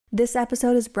This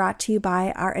episode is brought to you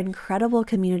by our incredible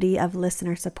community of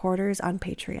listener supporters on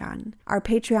Patreon. Our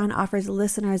Patreon offers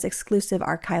listeners exclusive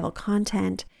archival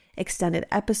content, extended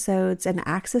episodes, and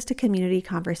access to community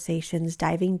conversations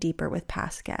diving deeper with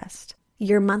past guests.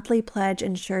 Your monthly pledge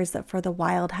ensures that For the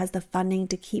Wild has the funding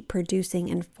to keep producing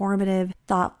informative,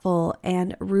 thoughtful,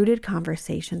 and rooted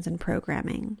conversations and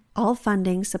programming. All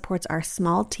funding supports our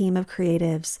small team of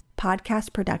creatives,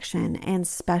 podcast production, and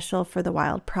special For the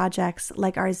Wild projects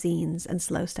like our zines and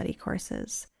slow study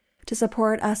courses. To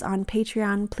support us on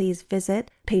Patreon, please visit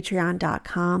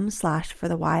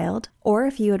patreon.com/forthewild. Or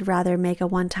if you would rather make a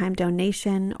one-time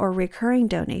donation or recurring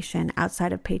donation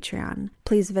outside of Patreon,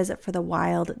 please visit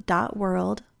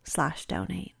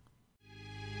forthewild.world/donate.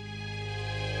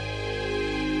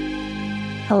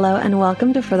 Hello and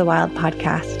welcome to For the Wild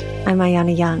podcast. I'm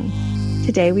Ayana Young.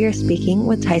 Today we are speaking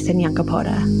with TYSON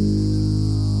YUNKAPORTA.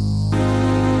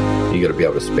 You got to be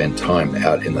able to spend time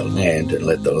out in the land and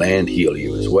let the land heal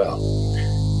you as well.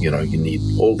 You know, you need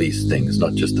all these things,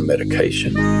 not just the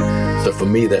medication. So for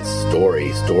me, that's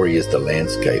story. Story is the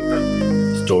landscape.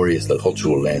 Story is the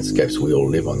cultural landscapes we all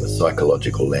live on, the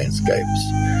psychological landscapes.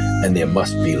 And there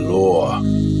must be lore,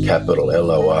 capital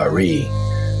L-O-R-E,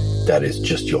 that is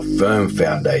just your firm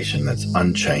foundation that's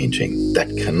unchanging.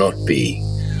 That cannot be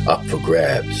up for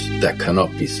grabs. That cannot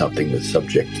be something that's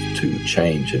subject to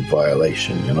change and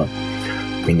violation, you know.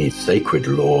 We need sacred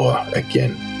lore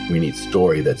again. We need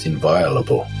story that's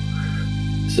inviolable.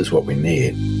 This is what we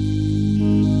need.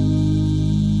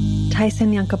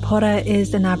 TYSON YUNKAPORTA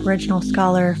is an Aboriginal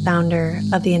scholar, founder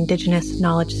of the Indigenous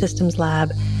Knowledge Systems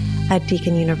Lab at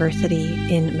Deakin University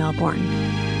in Melbourne,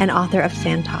 and author of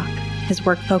Sand Talk. His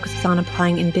work focuses on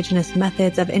applying Indigenous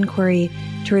methods of inquiry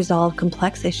to resolve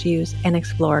complex issues and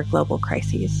explore global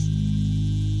crises.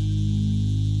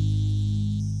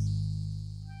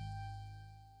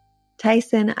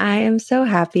 TYSON, I am so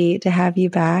happy to have you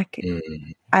back.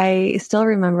 I still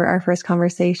remember our first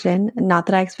conversation. Not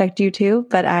that I expect you to,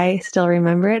 but I still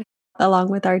remember it along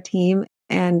with our team.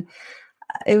 And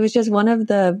it was just one of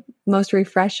the most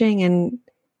refreshing and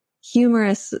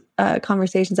humorous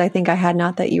conversations I think I had.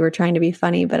 Not that you were trying to be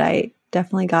funny, but I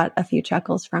definitely got a few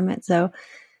chuckles from it. So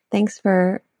thanks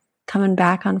for coming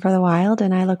back on For the Wild,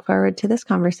 and I look forward to this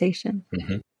conversation.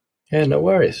 Mm-hmm. Yeah, no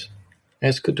worries.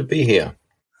 It's good to be here.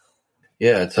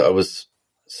 Yeah, I was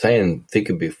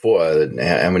thinking before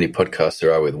how many podcasts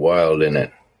there are with wild in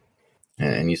it.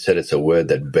 And you said it's a word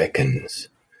that beckons.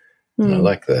 And I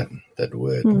like that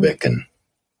word, beckon.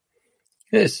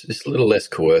 It's a little less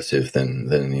coercive than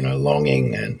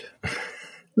longing and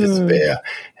despair.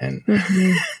 And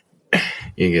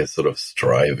you get sort of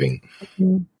striving.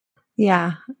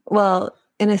 Yeah. Well,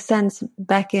 in a sense,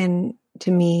 beckon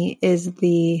to me is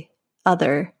the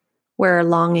other, where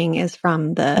longing is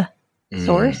from the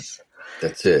source.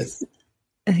 That's it.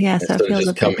 Yeah, so it feels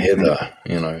just come hither,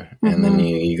 and then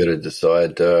you got to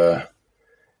decide.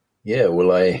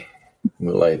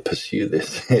 Will I pursue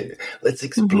this? Let's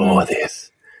explore this.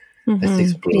 Let's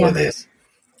explore this.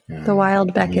 The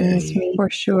wild beckons me for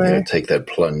sure. You take that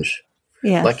plunge.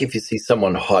 Yes. Like if you see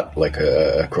someone hot, like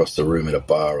across the room at a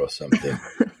bar or something,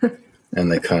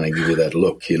 and they kind of give you that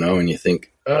look, and you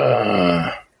think,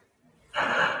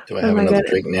 do I have another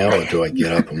drink now, or do I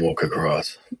get up and walk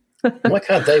across? Why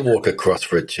can't they walk across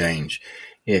for a change?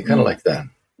 Yeah, kind of like that.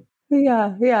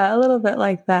 Yeah, a little bit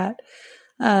like that.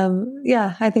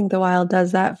 I think the wild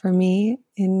does that for me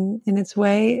in its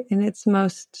way, in its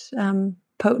most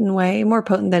potent way, more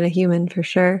potent than a human for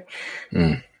sure.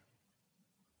 And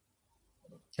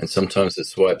sometimes it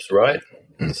swipes right,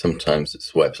 and sometimes it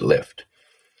swipes left.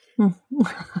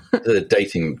 The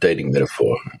dating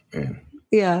metaphor.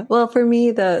 Yeah. Well, for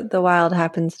me, the wild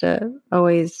happens to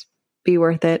always be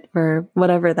worth it for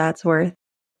whatever that's worth.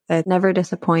 It never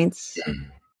disappoints,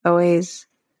 always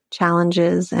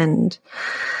challenges and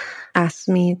asks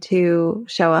me to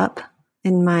show up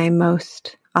in my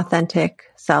most authentic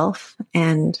self.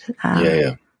 And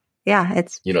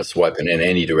it's, you're not swiping in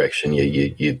any direction.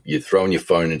 You're throwing your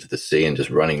phone into the sea and just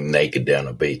running naked down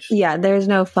a beach. Yeah, there's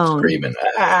no phone. Screaming,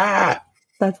 ah!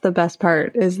 That's the best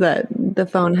part, is that the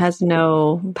phone has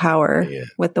no power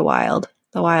with the wild.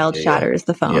 The wild shatters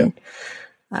the phone.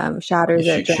 Shatters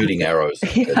it. Shooting arrows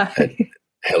at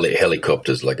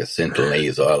helicopters like a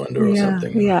Sentinelese Islander or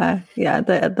something. Yeah.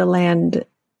 The land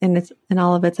in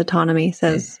all of its autonomy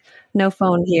says, no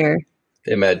phone here.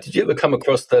 Hey, Matt, did you ever come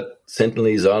across that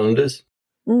Sentinelese Islanders?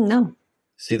 No.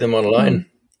 See them online?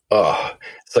 Oh,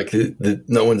 it's like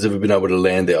no one's ever been able to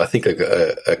land there. I think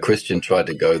a Christian tried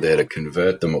to go there to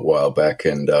convert them a while back,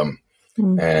 and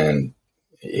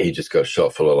he just got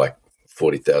shot full of like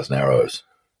 40,000 arrows.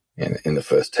 in the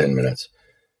first 10 minutes.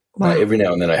 Wow. Every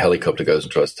now and then a helicopter goes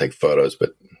and tries to take photos,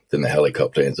 but then the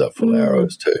helicopter ends up full of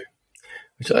arrows too.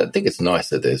 Which I think it's nice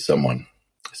that there's someone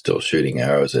still shooting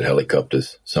arrows at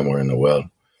helicopters somewhere in the world.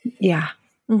 Yeah.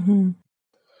 Mm-hmm.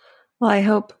 Well, I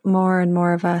hope more and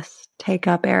more of us take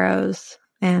up arrows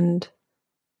and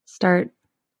start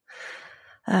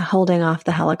holding off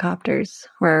the helicopters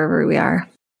wherever we are.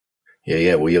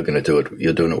 Yeah. Well, you're going to do it.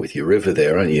 You're doing it with your river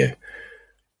there, aren't you?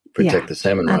 Protect the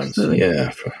salmon absolutely. runs. Yeah,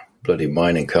 for bloody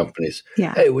mining companies.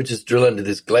 Yeah. Hey, we'll just drill under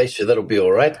this glacier. That'll be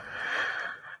all right.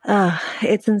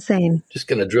 It's insane. Just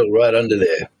going to drill right under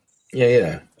there.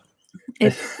 Yeah.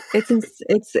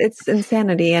 It's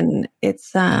insanity, and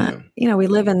it's we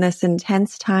live in this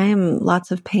intense time,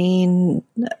 lots of pain,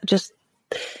 just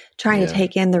trying to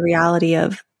take in the reality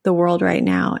of the world right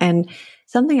now. And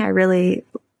something I really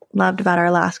loved about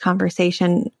our last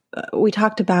conversation, we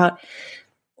talked about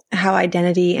how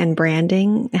identity and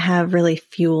branding have really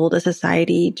fueled a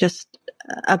society just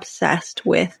obsessed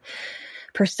with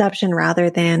perception rather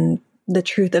than the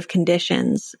truth of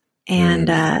conditions. And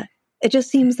it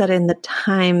just seems that in the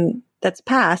time that's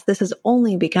passed, this has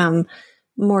only become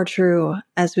more true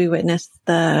as we witness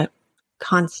the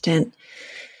constant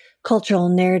cultural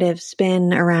narrative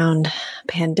spin around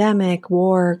pandemic,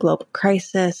 war, global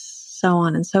crisis, so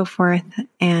on and so forth.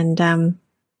 And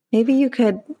maybe you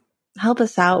could help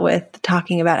us out with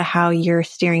talking about how you're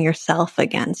steering yourself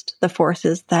against the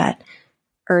forces that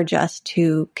urge us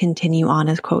to continue on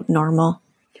as, quote, normal.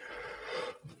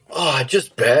 Oh,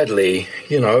 just badly.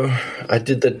 I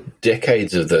did the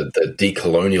decades of the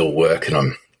decolonial work, and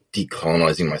I'm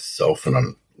decolonizing myself, and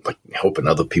I'm like helping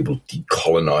other people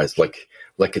decolonize, like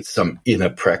it's some inner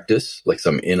practice, like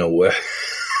some inner work,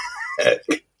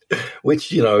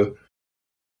 which,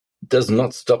 does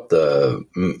not stop the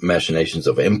machinations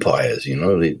of empires.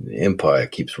 The empire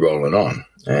keeps rolling on,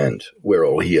 and we're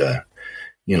all here,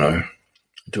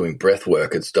 doing breath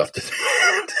work and stuff to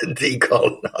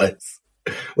decolonize.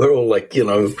 We're all like,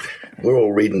 we're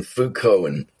all reading Foucault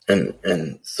and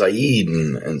Said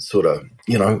and sort of,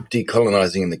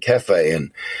 decolonizing in the cafe,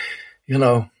 and,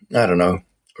 I don't know,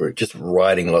 or just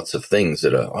writing lots of things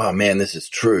that are, oh man, this is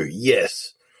true.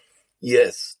 Yes,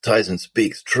 TYSON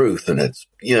speaks truth, and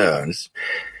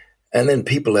and then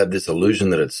people have this illusion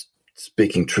that it's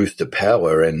speaking truth to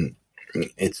power, and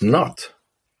it's not.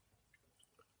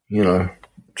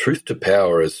 Truth to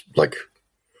power is like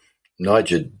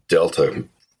Niger Delta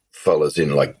fellas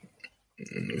in like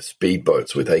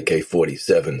speedboats with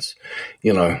AK-47s.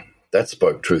 That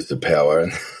spoke truth to power,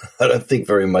 and I don't think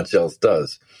very much else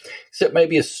does, except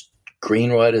maybe a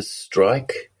screenwriter's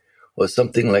strike or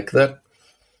something like that.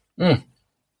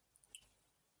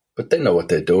 But they know what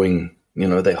they're doing.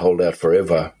 They hold out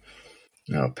forever.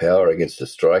 Power against a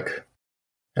strike.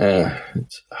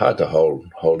 It's hard to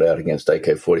hold out against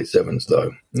AK-47s,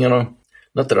 though.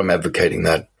 Not that I'm advocating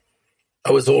that.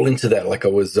 I was all into that. Like I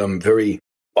was very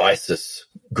ISIS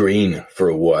green for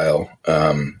a while,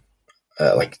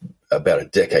 like about a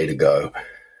decade ago.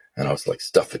 And I was like,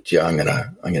 stuff it young, and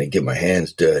I'm going to get my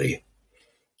hands dirty,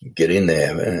 get in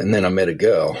there. And then I met a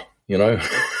girl,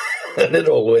 and it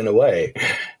all went away.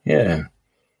 Yeah.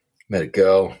 Met a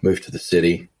girl, moved to the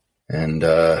city, and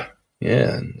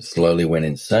slowly went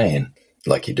insane,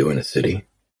 like you do in a city.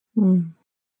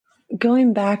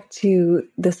 Going back to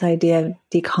this idea of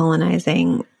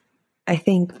decolonizing, I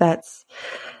think that's,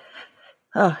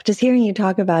 just hearing you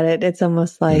talk about it, it's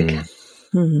almost like,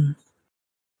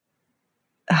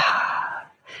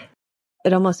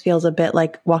 it almost feels a bit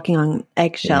like walking on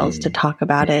eggshells to talk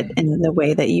about it in the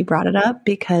way that you brought it up,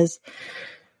 because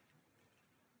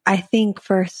I think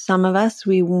for some of us,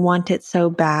 we want it so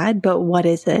bad, but what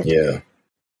is it? Yeah.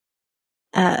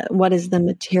 What is the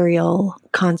material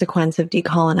consequence of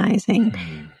decolonizing?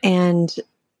 And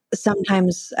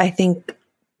sometimes I think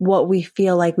what we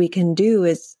feel like we can do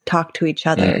is talk to each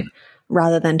other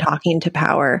rather than talking to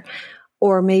power.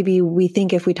 Or maybe we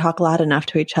think if we talk loud enough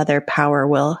to each other, power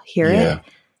will hear it.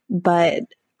 But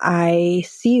I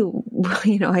see,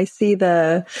 I see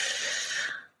the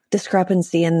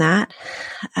discrepancy in that.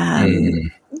 I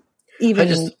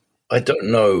don't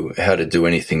know how to do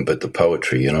anything but the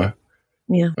poetry, Yeah.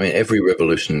 I mean, every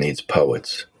revolution needs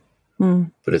poets,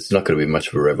 but it's not going to be much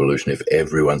of a revolution if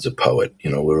everyone's a poet.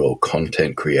 We're all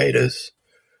content creators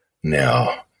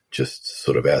now, just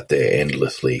sort of out there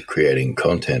endlessly creating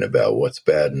content about what's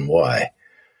bad and why.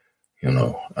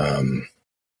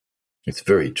 It's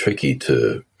very tricky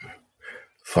to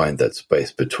find that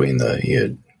space between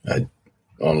the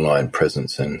online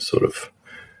presence and sort of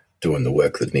doing the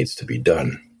work that needs to be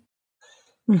done.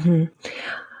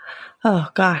 Oh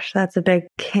gosh, that's a big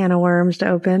can of worms to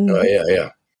open. Oh, yeah.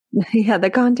 Yeah, the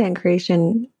content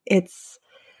creation, it's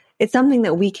something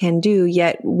that we can do,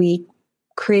 yet we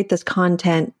create this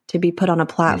content to be put on a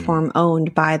platform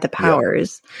owned by the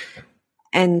powers. Yep.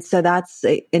 And so that's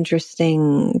an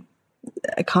interesting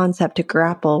concept to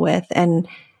grapple with. And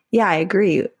yeah, I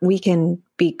agree. We can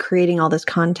be creating all this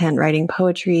content, writing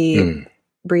poetry,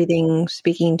 breathing,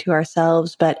 speaking to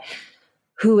ourselves, but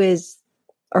who is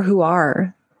or who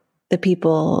are the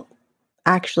people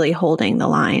actually holding the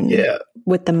line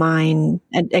with the mind,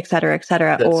 et cetera, et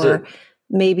cetera? That's or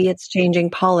maybe it's changing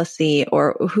policy,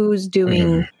 or who's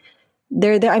doing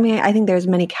there. I mean, I think there's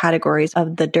many categories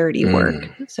of the dirty work,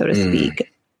 so to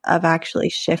speak, of actually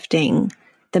shifting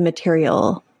the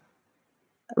material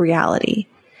reality.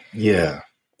 Yeah.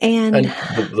 And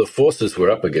the forces we're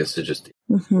up against are just,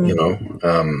 you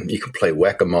can play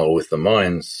whack-a-mole with the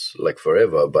minds like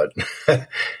forever, but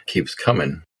keeps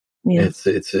coming. Yeah.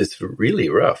 It's really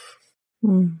rough.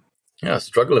 Yeah,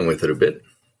 struggling with it a bit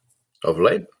of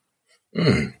late.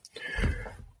 And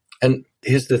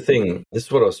here's the thing. This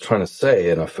is what I was trying to say,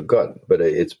 and I forgot, but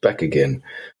it's back again.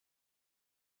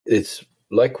 It's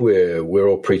like we're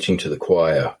all preaching to the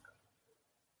choir,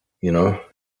 Then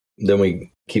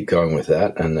we keep going with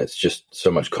that, and it's just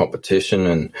so much competition,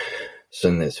 and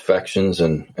so there's factions,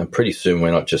 and pretty soon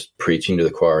we're not just preaching to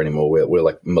the choir anymore. We're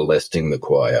like molesting the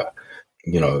choir,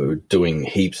 doing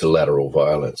heaps of lateral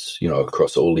violence,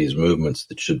 across all these movements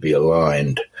that should be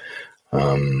aligned,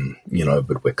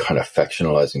 but we're kind of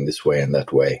factionalizing this way and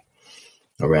that way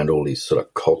around all these sort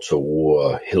of culture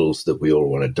war hills that we all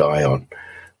want to die on.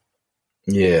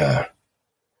 Yeah.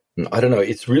 I don't know.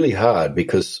 It's really hard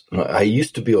because I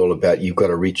used to be all about you've got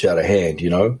to reach out a hand,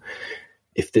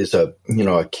 If there's a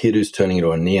kid who's turning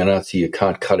into a neo-Nazi, you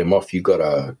can't cut him off. You've got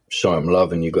to show him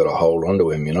love and you've got to hold on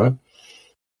to him,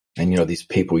 And, these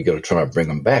people, you got to try and bring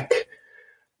them back.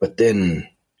 But then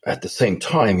at the same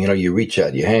time, you reach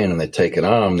out your hand and they take an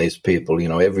arm. These people,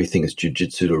 everything is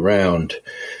jujitsu'd around.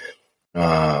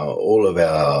 All of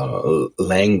our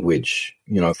language,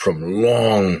 from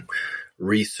long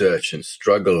research and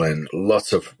struggle and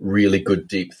lots of really good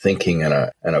deep thinking and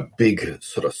a big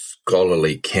sort of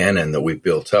scholarly canon that we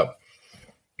built up,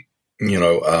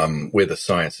 where the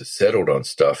science is settled on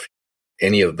stuff.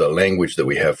 Any of the language that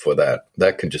we have for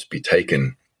that can just be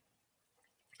taken,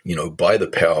 by the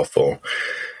powerful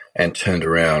and turned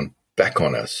around back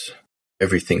on us.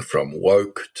 Everything from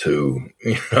woke to,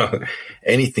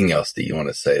 anything else that you want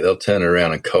to say, they'll turn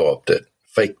around and co-opt it.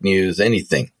 Fake news,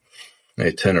 anything.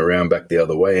 They turn around back the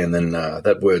other way, and then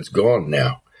that word's gone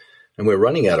now. And we're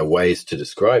running out of ways to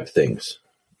describe things.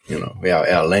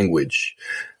 Our language,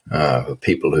 for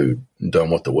people who don't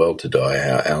want the world to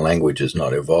die, our language is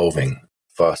not evolving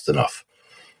fast enough,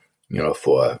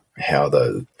 for how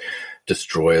the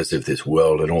destroyers of this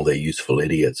world and all their useful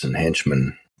idiots and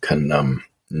henchmen can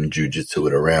jujitsu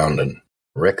it around and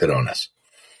wreck it on us.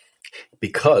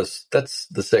 Because that's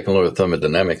the second law of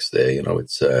thermodynamics there.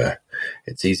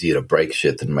 It's easier to break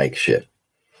shit than make shit.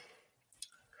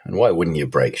 And why wouldn't you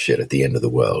break shit at the end of the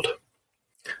world?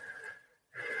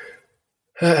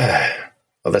 Well,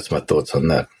 that's my thoughts on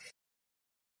that.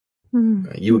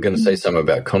 You were going to say something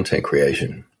about content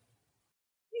creation.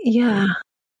 Yeah.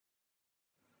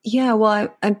 Yeah,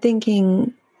 well, I'm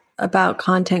thinking about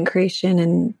content creation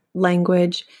and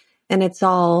language, and it's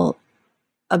all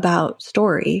about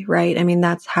story, right? I mean,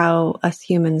 that's how us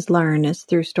humans learn, is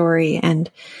through story.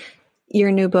 And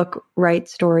your new book, Right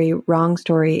Story, Wrong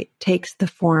Story, takes the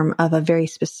form of a very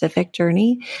specific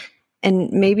journey.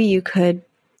 And maybe you could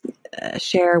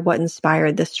share what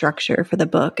inspired the structure for the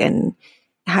book and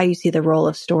how you see the role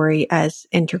of story as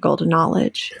integral to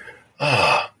knowledge.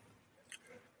 Well,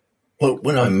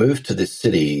 when I moved to this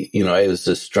city, it was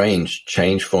a strange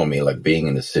change for me, like being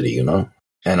in the city,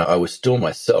 And I was still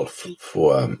myself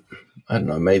for, I don't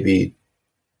know, maybe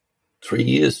 3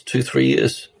 years, 3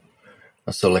 years.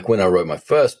 So like when I wrote my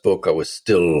first book, I was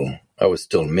still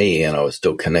me, and I was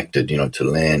still connected, to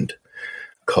land,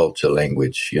 culture,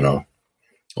 language,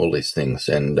 all these things.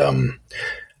 And,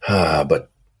 but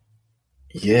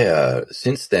yeah,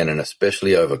 since then, and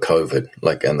especially over COVID,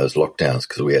 and those lockdowns,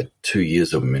 because we had 2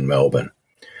 years of them in Melbourne,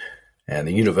 and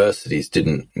the universities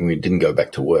we didn't go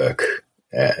back to work.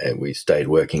 We stayed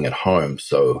working at home,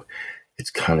 so it's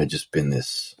kind of just been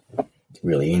this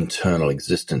really internal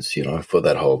existence, for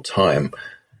that whole time.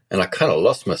 And I kind of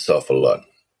lost myself a lot,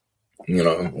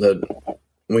 that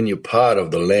when you're part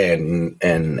of the land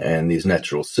and these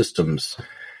natural systems,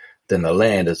 then the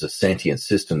land is a sentient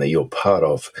system that you're part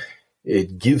of.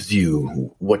 It gives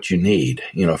you what you need,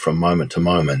 from moment to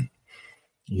moment.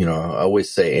 I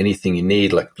always say anything you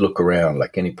need, like look around,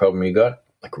 like any problem you got,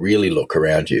 like really look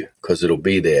around you because it'll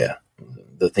be there.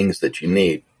 The things that you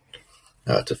need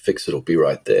to fix it will be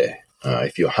right there.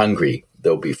 If you're hungry,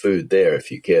 there'll be food there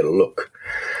if you care to look.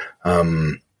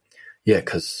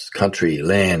 Because country,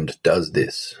 land does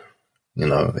this.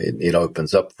 It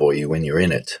opens up for you when you're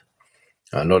in it.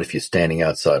 Not if you're standing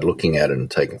outside looking at it and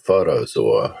taking photos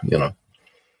or,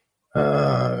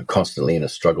 constantly in a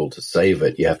struggle to save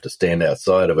it. You have to stand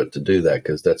outside of it to do that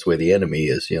because that's where the enemy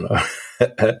is,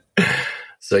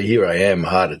 So here I am,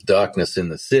 heart of darkness in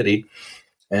the city.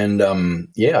 And,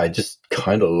 I just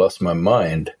kind of lost my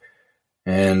mind.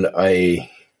 And I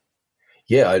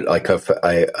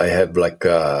have like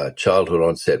childhood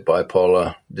onset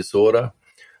bipolar disorder.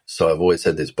 So I've always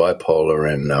had this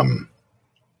bipolar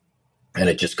and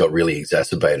it just got really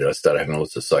exacerbated. I started having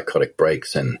lots of psychotic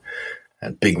breaks and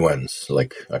big ones.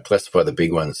 Like I classify the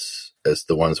big ones as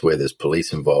the ones where there's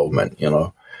police involvement,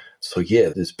 So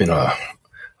there's been a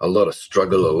lot of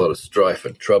struggle, a lot of strife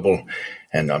and trouble.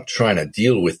 And I'm trying to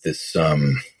deal with this,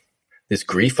 this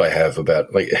grief I have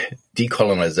about like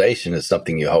decolonization is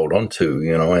something you hold on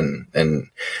to,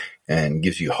 and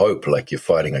gives you hope, like you're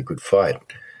fighting a good fight.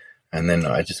 And then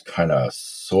I just kind of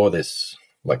saw this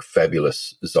like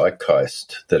fabulous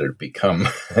zeitgeist that had become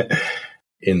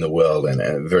in the world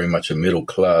and very much a middle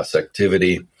class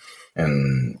activity.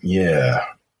 And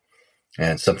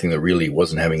something that really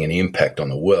wasn't having any impact on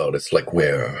the world. It's like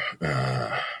we're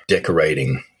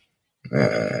decorating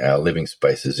our living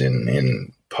spaces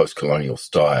in post-colonial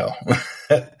style,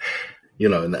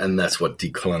 and that's what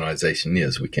decolonization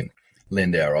is. We can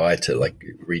lend our eye to like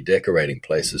redecorating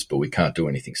places, but we can't do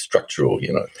anything structural,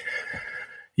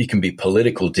 You can be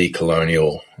political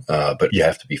decolonial, but you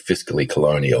have to be fiscally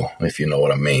colonial, if you know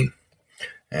what I mean.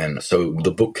 And so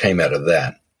the book came out of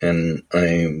that, and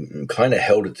I kind of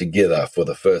held it together for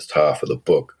the first half of the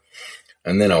book.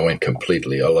 And then I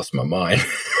lost my mind.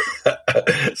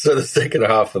 So the second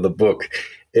half of the book,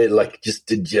 it like just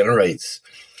degenerates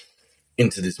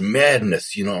into this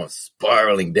madness,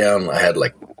 spiraling down. I had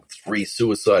like 3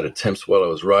 suicide attempts while I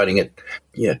was writing it.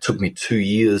 It took me 2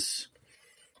 years.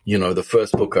 The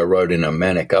first book I wrote in a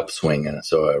manic upswing, and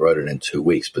so I wrote it in 2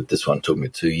 weeks, but this one took me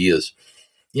 2 years.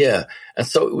 Yeah. And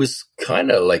so it was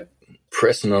kind of like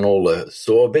pressing on all the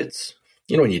sore bits.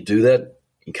 When you do that,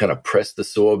 you kind of press the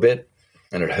sore bit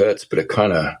and it hurts, but it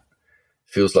kind of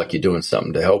feels like you're doing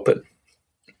something to help it.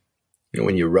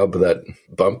 When you rub that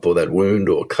bump or that wound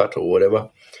or cut or whatever.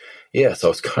 Yeah, so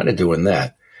I was kind of doing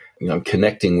that. I'm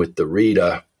connecting with the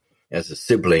reader as a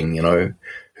sibling,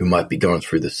 who might be going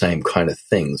through the same kind of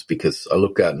things, because I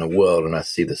look out in the world and I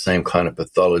see the same kind of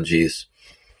pathologies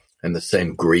and the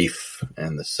same grief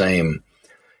and the same,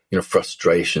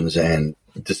 frustrations and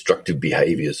destructive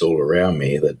behaviors all around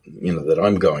me that, that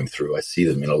I'm going through. I see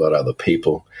them in a lot of other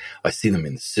people. I see them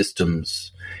in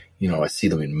systems. I see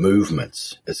them in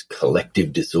movements as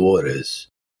collective disorders.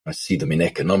 I see them in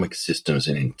economic systems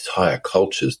and entire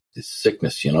cultures, this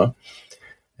sickness, So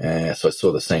I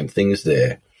saw the same things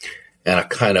there. And I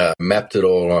kind of mapped it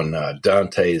all on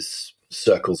Dante's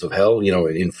Circles of Hell,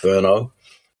 in Inferno.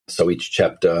 So each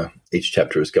chapter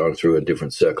is going through a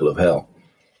different circle of hell.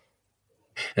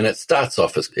 And it starts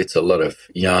off as it's a lot of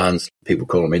yarns. People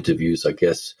call them interviews, I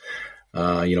guess,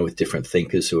 with different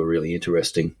thinkers who are really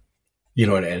interesting.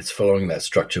 And it's following that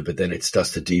structure, but then it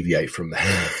starts to deviate from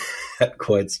that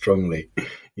quite strongly.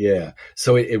 Yeah.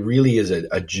 So it really is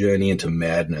a journey into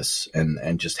madness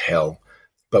and just hell,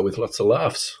 but with lots of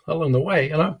laughs along the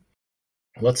way,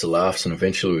 Lots of laughs, and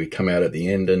eventually we come out at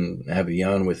the end and have a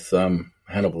yarn with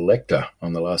Hannibal Lecter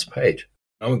on the last page.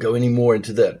 I won't go any more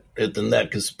into that than that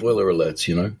because spoiler alerts,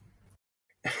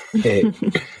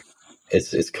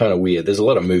 It's kind of weird. There's a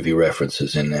lot of movie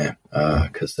references in there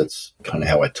because that's kind of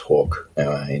how I talk, how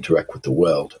I interact with the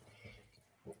world.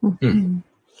 Mm-hmm.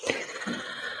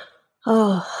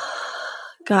 Oh,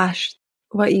 gosh.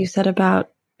 What you said about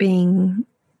being,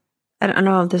 I don't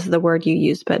know if this is the word you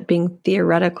used, but being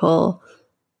theoretical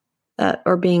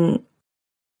or being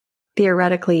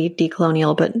theoretically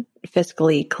decolonial, but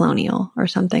fiscally colonial or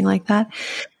something like that.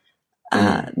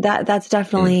 That's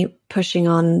definitely pushing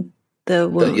on the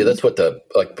wound. Yeah, that's what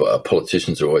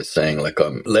politicians are always saying. Like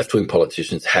left-wing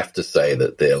politicians have to say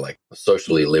that they're like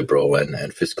socially liberal and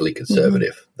fiscally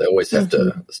conservative. Mm-hmm. They always have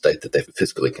to state that they're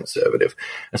fiscally conservative.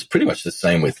 It's pretty much the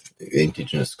same with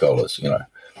Indigenous scholars.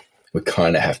 We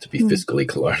kind of have to be fiscally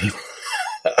colonial.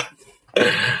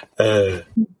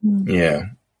 Yeah.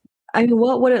 I mean,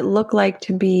 what would it look like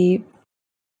to be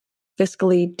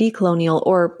fiscally decolonial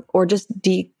or just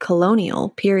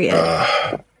decolonial, period?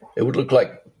 It would look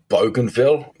like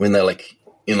Bougainville when they're like,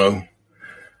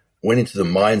 went into the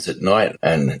mines at night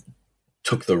and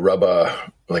took the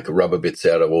rubber bits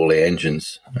out of all the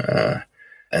engines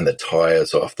and the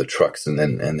tires off the trucks, and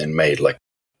then made like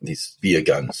these spear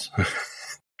guns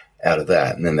out of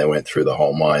that. And then they went through the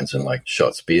whole mines and like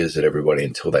shot spears at everybody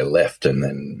until they left, and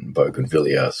then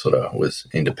Bougainvillea sort of was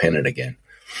independent again.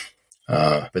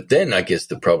 But then I guess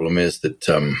the problem is that,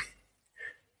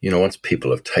 once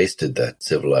people have tasted that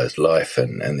civilized life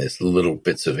and there's little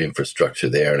bits of infrastructure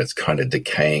there and it's kind of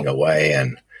decaying away,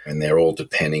 and they're all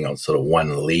depending on sort of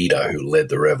one leader who led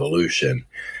the revolution,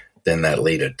 then that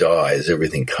leader dies,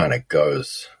 everything kind of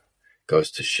goes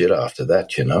to shit after that,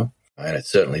 And it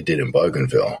certainly did in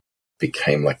Bougainville.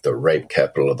 Became like the rape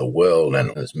capital of the world,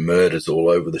 and there's murders all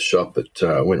over the shop. It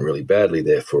went really badly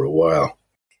there for a while.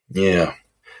 Yeah.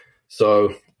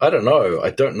 So I don't know. I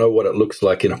don't know what it looks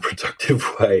like in a productive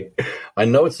way. I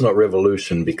know it's not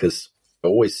revolution, because I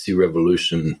always see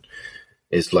revolution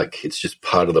is like it's just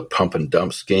part of the pump and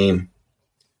dump scheme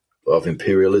of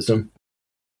imperialism.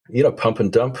 Pump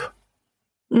and dump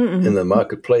in the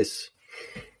marketplace.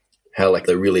 How like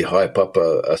they really hype up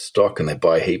a stock and they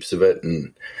buy heaps of it,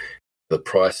 and the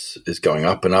price is going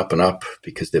up and up and up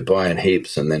because they're buying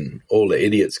heaps, and then all the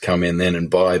idiots come in then and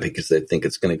buy because they think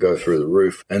it's going to go through the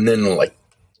roof. And then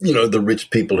the rich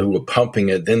people who were pumping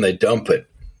it, then they dump it.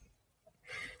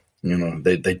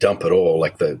 They dump it all,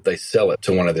 like they sell it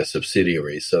to one of their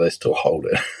subsidiaries, so they still hold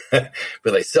it.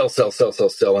 But they sell,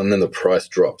 and then the price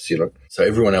drops, So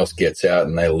everyone else gets out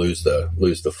and they lose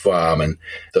the farm, and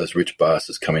those rich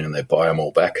bastards come in and they buy them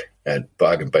all back at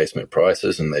bargain basement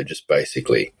prices, and they just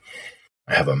basically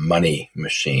have a money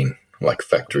machine like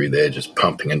factory there, just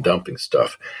pumping and dumping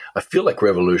stuff. I feel like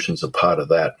revolutions are part of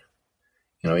that,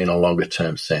 in a longer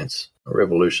term sense.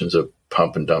 Revolutions are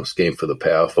pump and dump scheme for the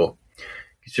powerful.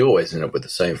 Because you always end up with the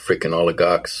same freaking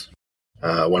oligarchs,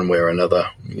 one way or another,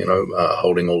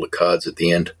 holding all the cards at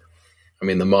the end. I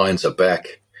mean, the mines are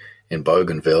back in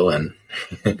Bougainville, and,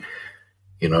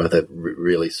 they've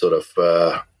really sort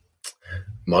of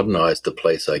modernized the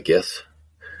place, I guess,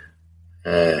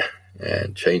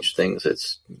 and changed things.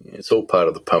 It's all part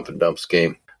of the pump and dump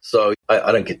scheme. So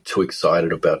I don't get too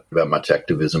excited about much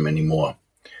activism anymore.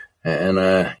 And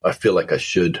I feel like I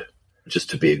should,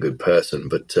 just to be a good person.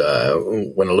 But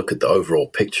when I look at the overall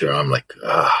picture, I'm like,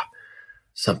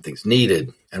 something's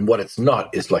needed. And what it's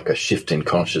not is like a shift in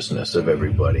consciousness of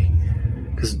everybody.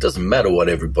 Because it doesn't matter what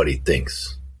everybody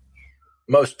thinks.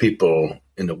 Most people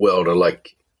in the world are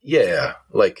like, yeah,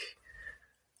 like,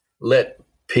 let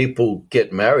people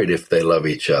get married if they love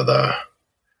each other.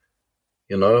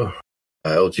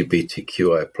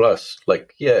 LGBTQI+,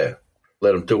 like, yeah,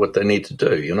 let them do what they need to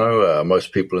do.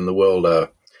 Most people in the world are,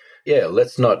 yeah,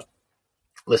 let's not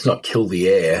kill the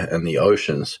air and the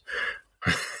oceans.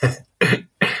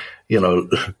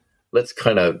 Let's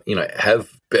kind of, have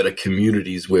better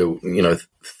communities where,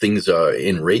 things are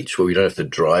in reach, where we don't have to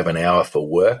drive an hour for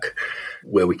work,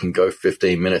 where we can go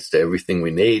 15 minutes to everything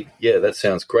we need. Yeah, that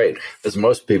sounds great. There's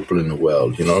most people in the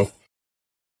world,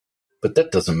 But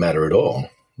that doesn't matter at all.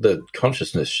 The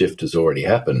consciousness shift has already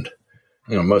happened.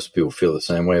 Most people feel the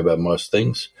same way about most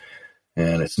things.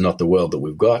 And it's not the world that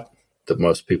we've got that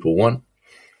most people want.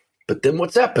 But then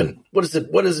what's happened? What does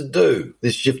it do?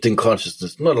 This shift in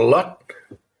consciousness? Not a lot,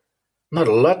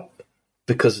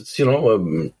 because it's,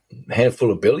 a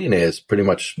handful of billionaires pretty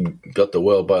much got the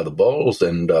world by the balls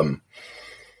and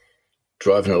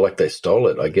driving it like they stole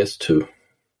it, I guess, to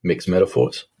mix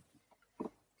metaphors.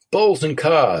 Balls and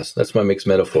cars. That's my mixed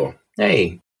metaphor.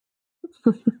 Hey.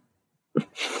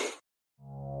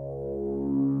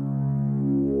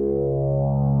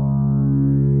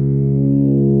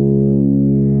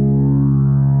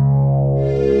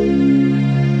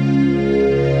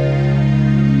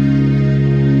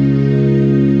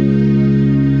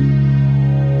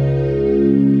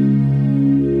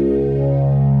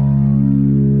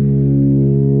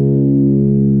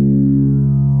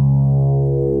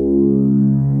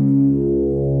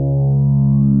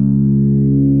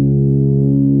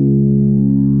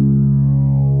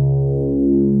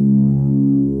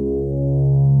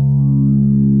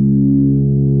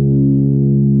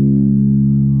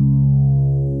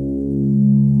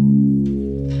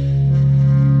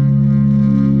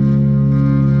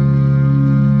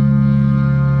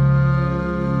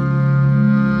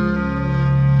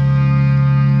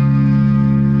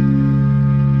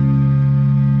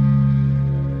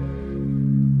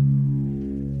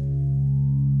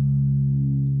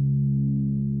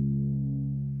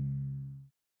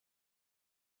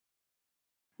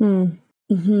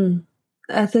 Mm-hmm.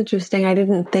 That's interesting. I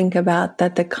didn't think about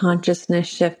that. The consciousness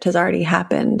shift has already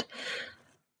happened.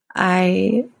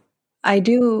 I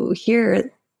do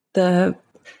hear the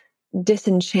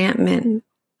disenchantment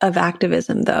of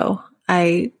activism, though.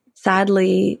 I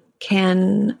sadly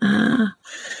can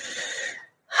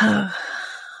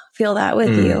feel that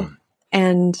with you.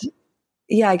 And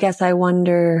yeah, I guess I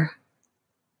wonder,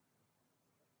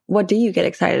 what do you get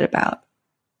excited about?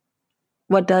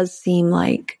 What does seem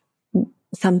like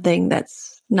something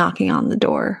that's knocking on the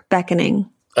door, beckoning?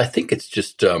 I think it's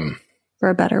just for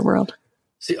a better world.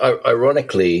 See,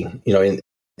 ironically, in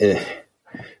the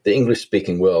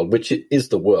English-speaking world, which is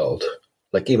the world,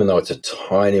 like even though it's a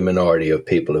tiny minority of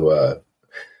people who are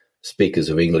speakers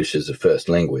of English as a first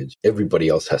language, everybody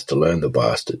else has to learn the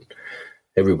bastard.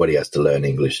 Everybody has to learn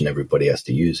English, and everybody has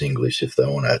to use English if they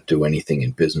want to do anything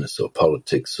in business or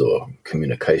politics or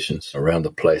communications around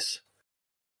the place.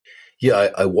 Yeah,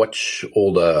 I watch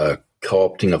all the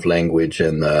co-opting of language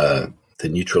and the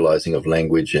neutralizing of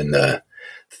language and the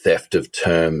theft of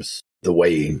terms, the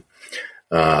way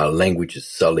language is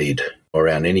sullied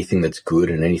around anything that's good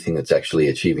and anything that's actually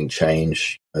achieving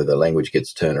change. The language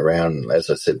gets turned around, as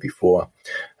I said before,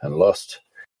 and lost.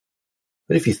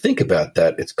 But if you think about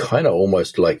that, it's kind of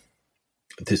almost like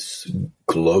this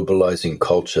globalizing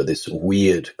culture, this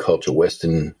weird culture,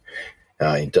 Western,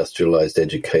 industrialized,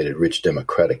 educated, rich,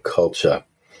 democratic culture.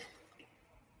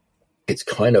 It's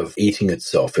kind of eating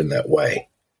itself in that way.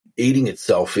 Eating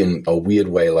itself in a weird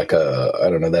way, like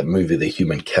that movie, The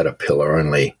Human Caterpillar,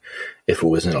 only if it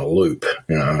was in a loop,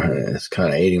 it's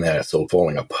kind of eating that, it's all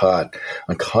falling apart.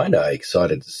 I'm kind of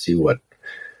excited to see what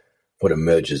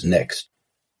emerges next.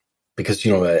 Because,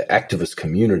 an activist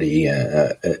community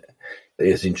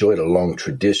has enjoyed a long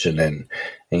tradition and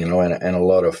a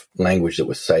lot of language that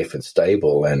was safe and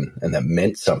stable and that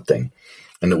meant something.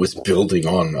 And it was building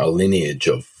on a lineage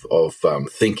of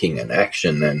thinking and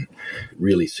action and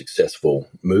really successful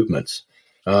movements.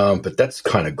 But that's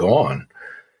kind of gone.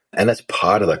 And that's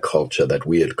part of the culture, that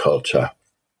weird culture.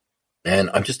 And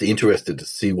I'm just interested to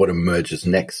see what emerges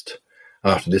next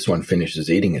after this one finishes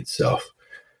eating itself.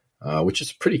 Which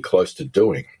is pretty close to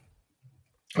doing.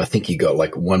 I think you got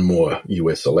like one more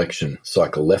US election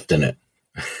cycle left in it.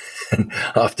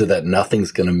 After that,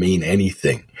 nothing's going to mean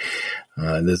anything.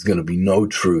 There's going to be no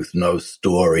truth, no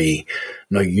story,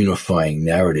 no unifying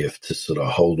narrative to sort of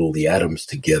hold all the atoms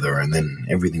together, and then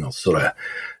everything will sort of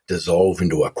dissolve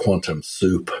into a quantum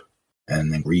soup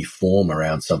and then reform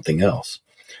around something else.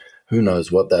 Who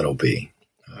knows what that'll be?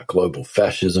 Global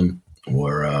fascism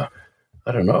or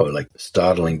I don't know, like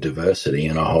startling diversity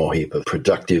and a whole heap of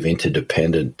productive,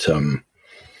 interdependent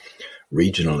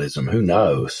regionalism. Who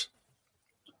knows?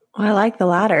 Well, I like the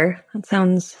latter. That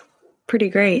sounds pretty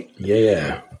great.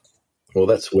 Yeah. Well,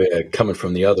 that's where, coming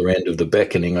from the other end of the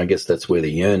beckoning, I guess that's where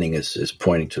the yearning is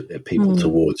pointing to people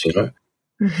towards,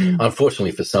 Mm-hmm.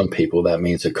 Unfortunately for some people, that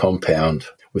means a compound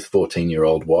with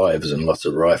 14-year-old wives and lots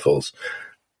of rifles,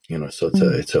 so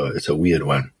it's a weird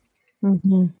one.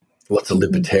 Mm-hmm. Lots of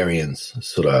libertarians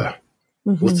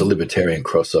lots of libertarian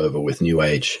crossover with New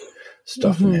Age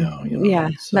stuff now. Yeah,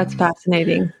 that's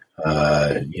fascinating.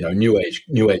 New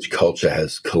Age culture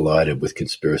has collided with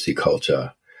conspiracy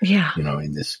culture. Yeah,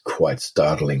 in this quite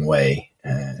startling way.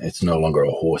 It's no longer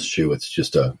a horseshoe. It's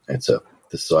just the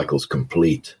cycle's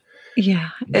complete. Yeah.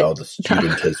 Now the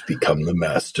student has become the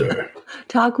master.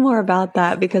 Talk more about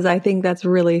that, because I think that's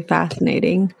really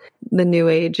fascinating. The New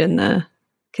Age and the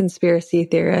conspiracy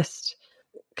theorist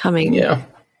coming. Yeah.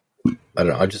 I don't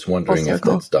know. I'm just wondering if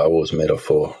that Star Wars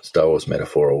metaphor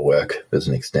will work as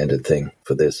an extended thing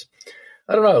for this.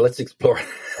 I don't know. Let's explore.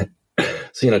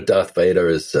 So, Darth Vader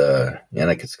is Anakin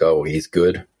Skywalker. He's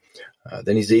good.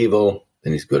 Then he's evil.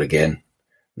 Then he's good again.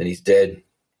 Then he's dead.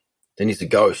 Then he's a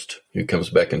ghost who comes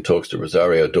back and talks to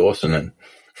Rosario Dawson, and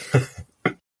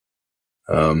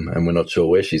and we're not sure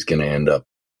where she's going to end up.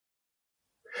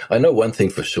 I know one thing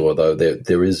for sure, though.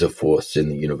 There is a force in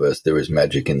the universe. There is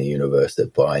magic in the universe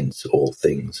that binds all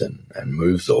things and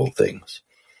moves all things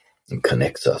and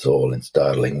connects us all in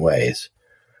startling ways.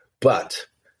 But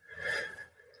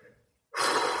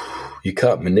you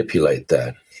can't manipulate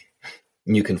that.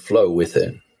 You can flow with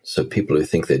it. So people who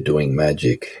think they're doing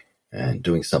magic and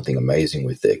doing something amazing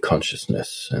with their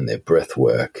consciousness and their breath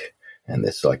work and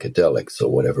their psychedelics or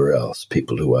whatever else,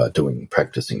 people who are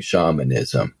practicing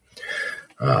shamanism,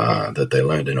 that they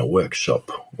learned in a workshop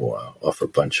or off a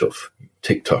bunch of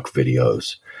TikTok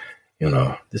videos.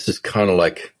 This is kind of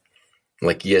like,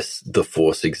 yes, the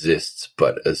force exists,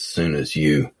 but as soon as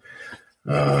you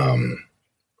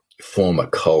form a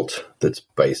cult that's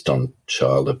based on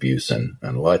child abuse and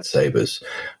lightsabers,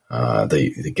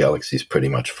 the galaxy's pretty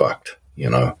much fucked,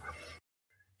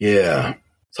 Yeah.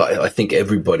 So I think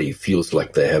everybody feels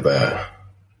like they have a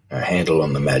handle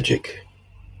on the magic,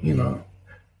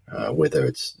 whether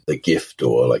it's the gift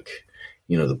or like,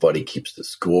 the body keeps the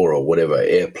score or whatever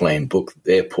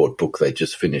airport book they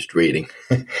just finished reading.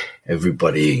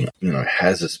 Everybody,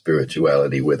 has a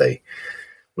spirituality where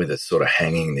they're sort of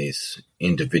hanging these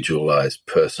individualized,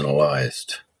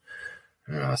 personalized,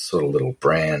 sort of little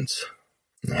brands,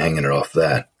 and hanging it off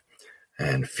that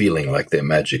and feeling like they're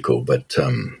magical, but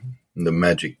the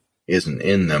magic isn't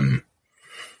in them.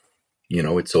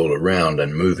 It's all around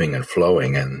and moving and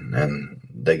flowing, and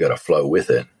they got to flow with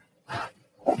it.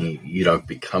 You don't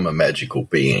become a magical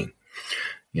being,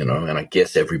 and I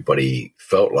guess everybody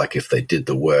felt like if they did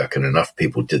the work and enough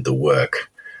people did the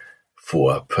work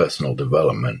for personal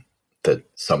development, that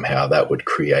somehow that would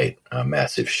create a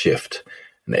massive shift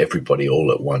and everybody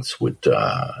all at once would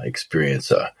experience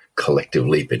a collective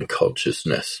leap in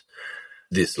consciousness.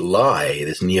 This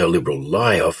neoliberal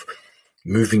lie of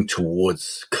moving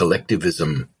towards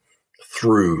collectivism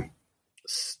through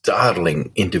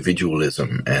startling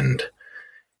individualism and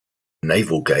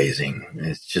navel gazing,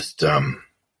 it's just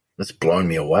that's blown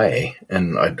me away.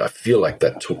 And I feel like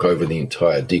that took over the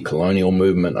entire decolonial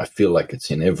movement. I feel like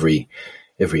it's in every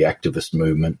activist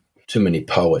movement. Too many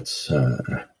poets,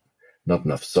 not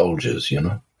enough soldiers,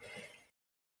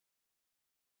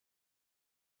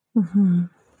 Mm-hmm.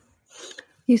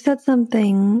 You said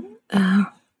something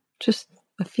just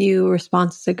a few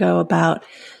responses ago about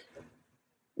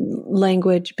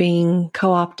language being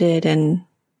co-opted and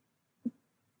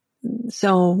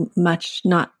so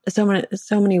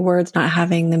many words not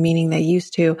having the meaning they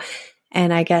used to.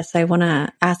 And I guess I want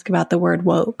to ask about the word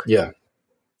woke. Yeah.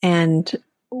 And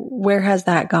where has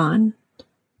that gone?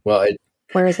 Well,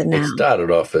 where is it now? It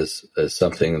started off as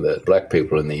something that Black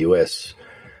people in the US,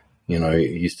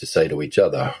 used to say to each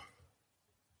other.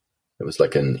 It was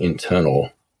like an internal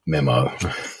memo.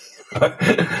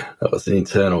 That was an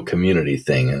internal community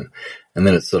thing. And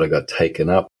then it sort of got taken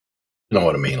up. You know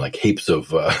what I mean? Like heaps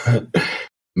of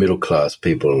middle-class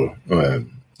people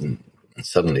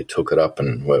suddenly took it up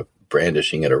and were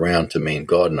brandishing it around to mean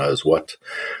God knows what.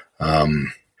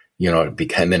 It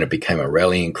became a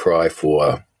rallying cry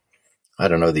for, I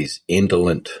don't know, these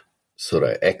indolent sort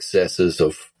of excesses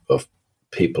of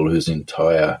people whose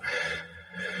entire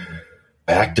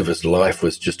activist life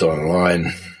was just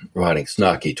online, writing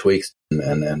snarky tweets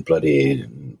and bloody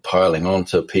piling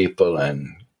onto people and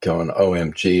going,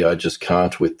 OMG, I just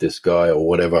can't with this guy or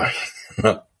whatever.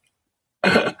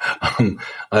 I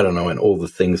don't know, and all the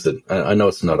things that, I know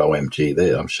it's not OMG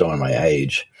there, I'm showing my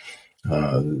age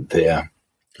there.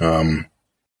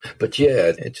 But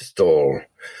yeah, it just all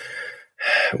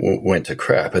went to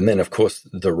crap. And then, of course,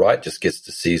 the right just gets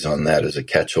to seize on that as a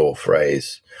catch-all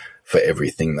phrase for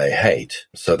everything they hate.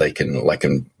 So they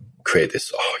can create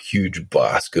this huge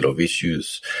basket of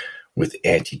issues with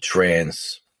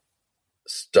anti-trans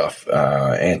stuff,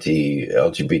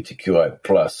 anti-LGBTQI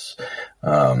plus,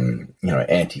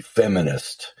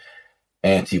 anti-feminist,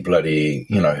 anti-bloody,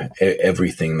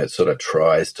 everything that sort of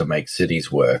tries to make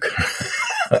cities work.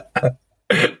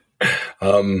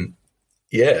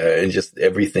 And just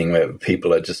everything where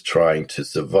people are just trying to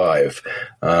survive.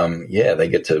 They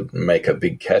get to make a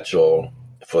big catch-all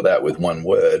for that with one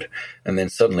word, and then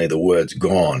suddenly the word's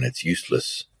gone. It's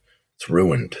useless. It's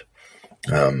ruined.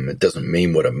 It doesn't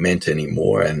mean what it meant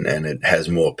anymore, and it has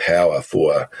more power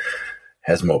for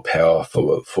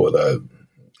the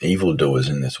evildoers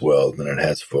in this world than it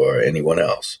has for anyone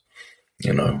else.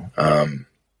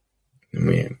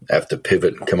 We have to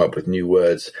pivot and come up with new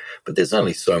words, but there's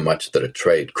only so much that a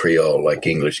trade Creole like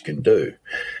English can do,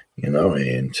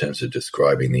 in terms of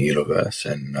describing the universe.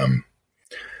 And,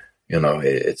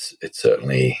 it's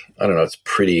certainly, I don't know, it's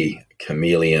pretty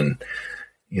chameleon,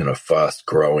 fast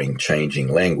growing, changing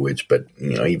language, but,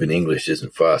 even English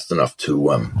isn't fast enough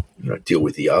to, deal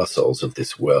with the arseholes of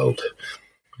this world.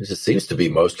 It seems to be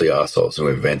mostly arseholes who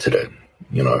invented it,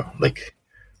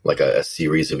 like a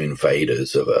series of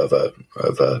invaders of a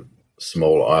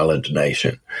small island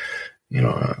nation,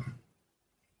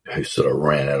 who sort of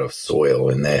ran out of soil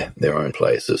in their own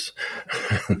places.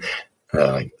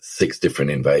 Like 6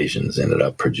 different invasions ended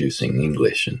up producing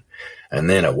English, and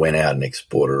then it went out and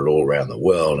exported it all around the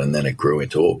world, and then it grew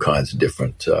into all kinds of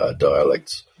different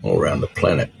dialects all around the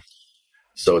planet.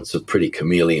 So it's a pretty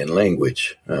chameleon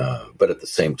language, but at the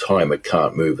same time, it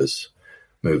can't move as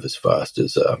fast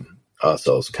as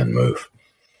arseholes can move,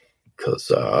 because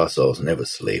arseholes never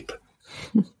sleep.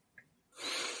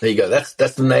 There you go. That's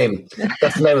the name.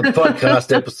 That's the name of the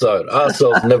podcast episode.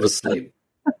 Arseholes never sleep.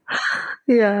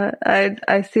 Yeah,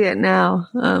 I see it now.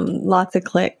 Lots of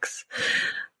clicks.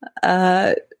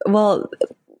 Well,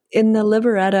 in the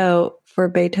libretto for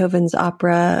Beethoven's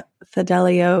opera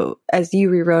Fidelio as you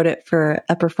rewrote it for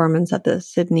a performance at the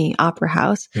Sydney Opera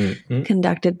House,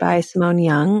 conducted by Simone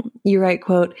Young. You write,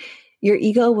 quote, "Your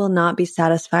ego will not be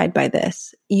satisfied by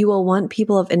this. You will want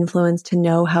people of influence to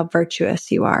know how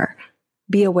virtuous you are.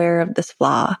 Be aware of this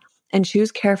flaw and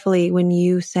choose carefully when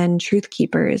you send truth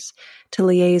keepers to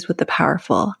liaise with the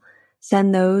powerful.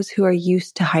 Send those who are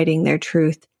used to hiding their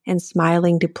truth and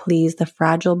smiling to please the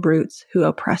fragile brutes who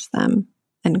oppress them."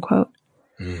 End quote.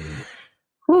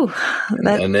 Whew,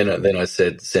 and then I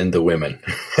said, send the women.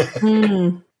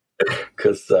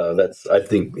 Because that's, I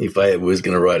think, if I was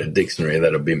going to write a dictionary,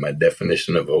 that would be my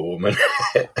definition of a woman.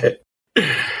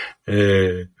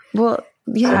 Well,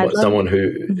 yeah. Someone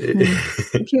who...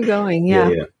 Keep going, yeah.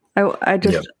 I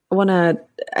just want to...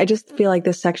 I just feel like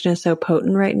this section is so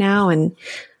potent right now and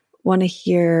want to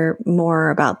hear more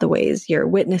about the ways you're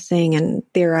witnessing and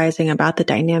theorizing about the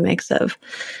dynamics of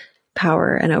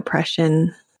power and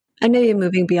oppression. I know you're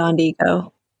moving beyond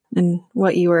ego and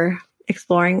what you were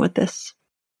exploring with this.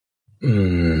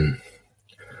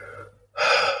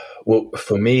 Well,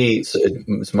 for me,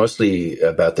 it's mostly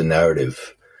about the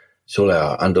narrative. So all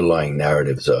our underlying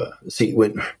narratives are... See,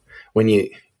 when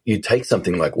you take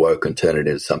something like woke and turn it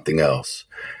into something else,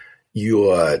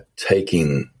 you are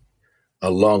taking a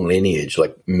long lineage,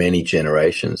 like many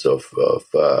generations of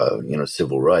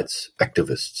civil rights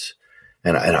activists,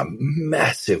 and a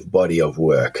massive body of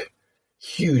work,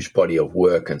 huge body of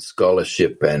work and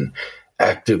scholarship and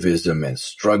activism and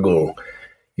struggle.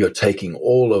 You're taking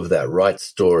all of that right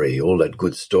story, all that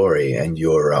good story, and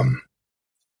you're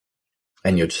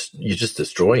just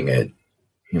destroying it.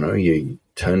 You're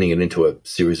turning it into a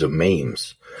series of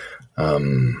memes.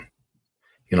 You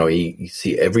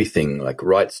see everything, like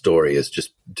right story is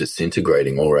just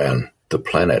disintegrating all around the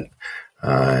planet.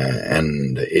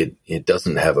 And it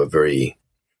doesn't have a very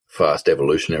fast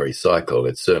evolutionary cycle.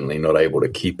 It's certainly not able to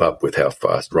keep up with how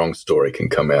fast wrong story can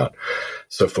come out.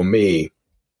 So for me,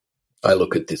 I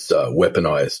look at this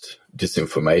weaponized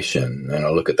disinformation, and I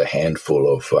look at the handful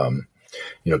of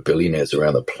billionaires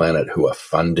around the planet who are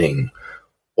funding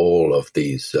all of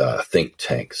these think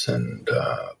tanks and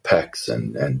PACs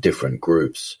and different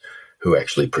groups who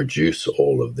actually produce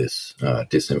all of this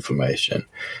disinformation,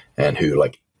 and who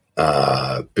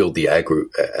build the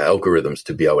algorithms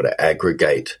to be able to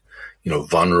aggregate,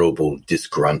 vulnerable,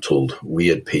 disgruntled,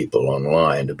 weird people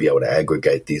online, to be able to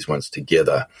aggregate these ones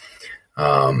together,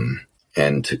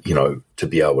 and to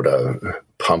be able to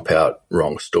pump out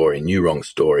new wrong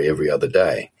story every other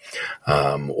day.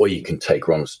 Or you can take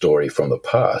wrong story from the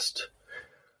past,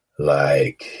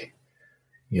 like,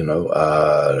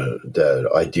 the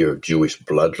idea of Jewish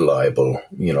blood libel,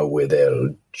 where their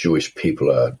Jewish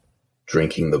people are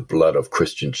drinking the blood of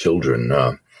Christian children,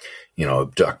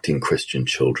 abducting Christian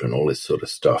children, all this sort of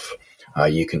stuff.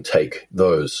 You can take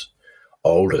those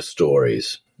older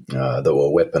stories that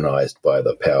were weaponized by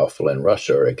the powerful in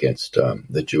Russia against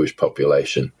the Jewish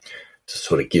population to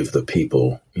sort of give the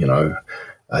people,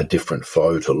 a different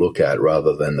foe to look at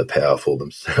rather than the powerful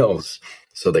themselves,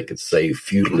 so they could save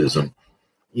feudalism.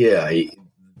 Yeah,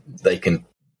 they can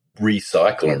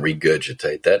recycle and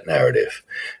regurgitate that narrative.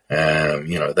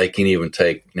 They can even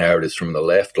take narratives from the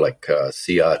left, like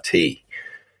CRT,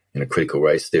 critical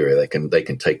race theory. They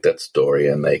can take that story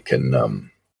and they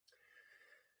can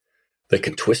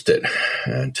twist it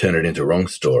and turn it into wrong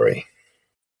story.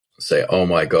 Say, oh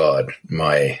my God,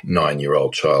 my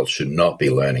 9-year-old child should not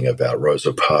be learning about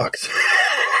Rosa Parks.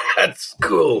 That's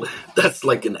cool. That's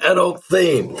like an adult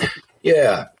theme.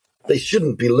 Yeah, they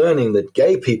shouldn't be learning that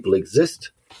gay people exist.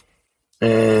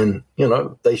 And,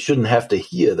 they shouldn't have to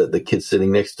hear that the kid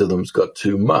sitting next to them's got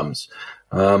 2 mums.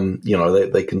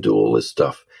 They can do all this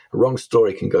stuff. A wrong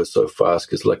story can go so fast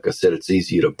because, like I said, it's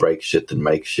easier to break shit than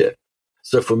make shit.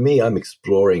 So for me, I'm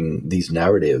exploring these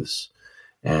narratives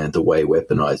and the way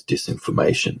weaponized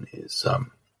disinformation is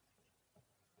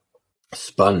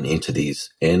spun into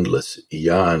these endless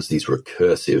yarns, these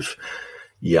recursive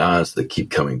yarns that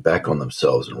keep coming back on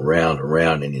themselves and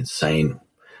round in insane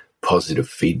positive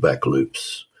feedback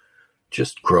loops,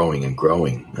 just growing and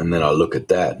growing. And then I look at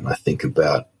that and I think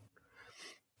about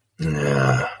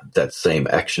that same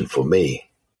action for me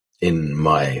in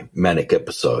my manic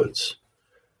episodes.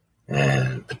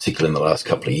 And particularly in the last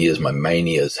couple of years, my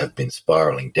manias have been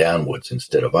spiraling downwards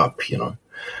instead of up,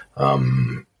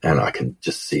 and I can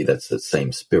just see that's the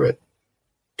same spirit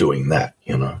doing that,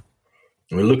 And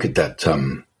we look at that.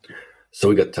 So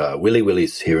we got Willy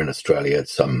Willies here in Australia.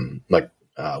 It's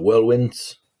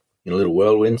whirlwinds, little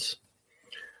whirlwinds.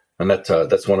 And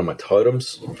that's one of my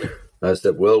totems. That's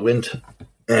that whirlwind.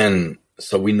 And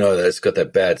so we know that it's got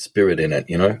that bad spirit in it,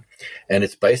 And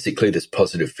it's basically this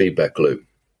positive feedback loop.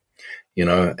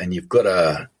 and you've got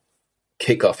to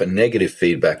kick off a negative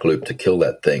feedback loop to kill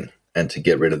that thing and to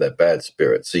get rid of that bad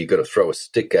spirit. So you've got to throw a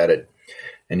stick at it,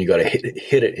 and you've got to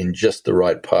hit it in just the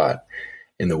right part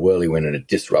in the whirlwind, and it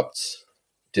disrupts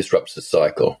the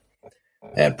cycle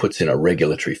and puts in a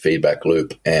regulatory feedback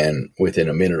loop. And within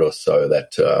a minute or so,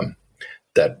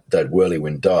 that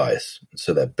whirlwind dies.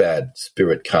 So that bad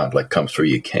spirit can't come through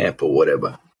your camp or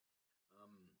whatever.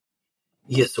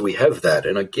 Yeah, so we have that.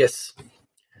 And I guess,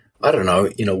 I don't know,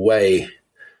 in a way,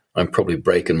 I'm probably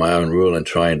breaking my own rule and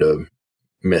trying to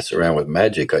mess around with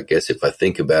magic, I guess, if I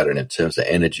think about it in terms of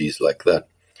energies like that.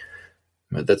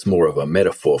 That's more of a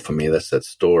metaphor for me. That's that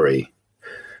story,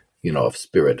 of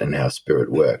spirit and how spirit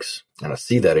works. And I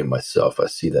see that in myself. I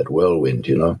see that whirlwind,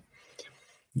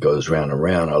 goes round and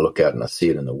round. I look out and I see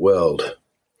it in the world.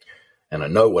 And I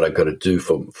know what I got to do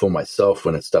for myself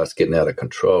when it starts getting out of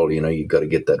control. You got to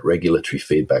get that regulatory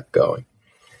feedback going.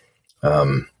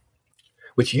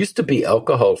 Which used to be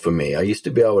alcohol for me. I used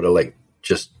to be able to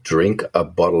just drink a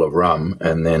bottle of rum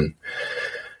and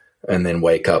then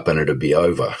wake up and it'd be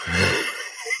over,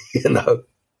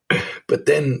 But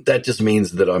then that just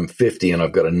means that I'm 50 and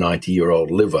I've got a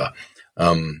 90-year-old liver,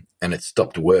 and it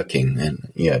stopped working,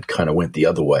 and it kind of went the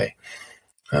other way.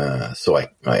 So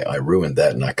I ruined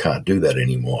that, and I can't do that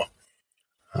anymore.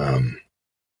 I'm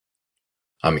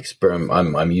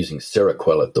using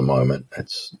Seroquel at the moment.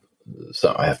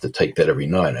 So I have to take that every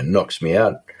night, and it knocks me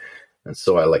out. And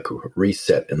so I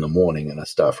reset in the morning and I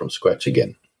start from scratch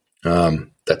again.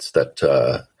 That's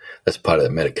part of the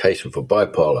medication for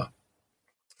bipolar.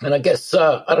 And I guess,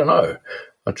 I don't know,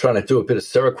 I'm trying to do a bit of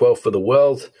Seroquel for the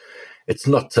world. It's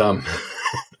not,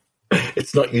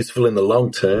 it's not useful in the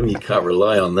long term. You can't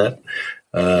rely on that,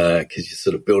 because you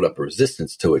sort of build up a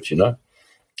resistance to it,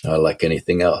 like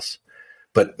anything else.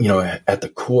 But, at the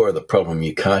core of the problem,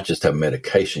 you can't just have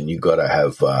medication. You got to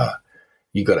have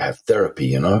therapy,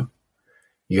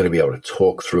 You got to be able to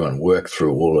talk through and work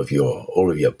through all of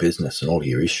your business and all of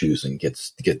your issues and get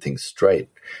things straight.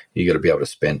 You got to be able to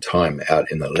spend time out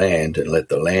in the land and let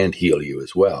the land heal you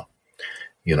as well.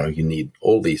 You need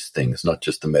all these things, not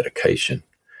just the medication.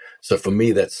 So for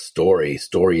me, that's story.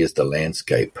 Story is the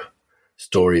landscape.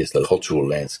 Story is the cultural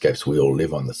landscapes we all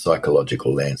live on, the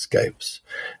psychological landscapes.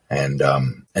 And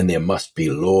there must be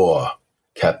lore,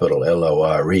 capital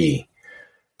Lore,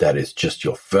 that is just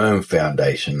your firm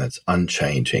foundation that's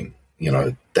unchanging.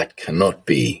 That cannot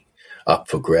be up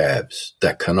for grabs.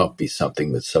 That cannot be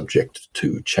something that's subject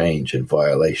to change and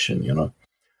violation,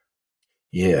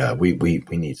 Yeah, we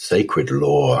need sacred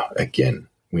lore again.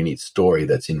 We need story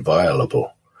that's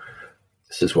inviolable.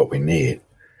 This is what we need.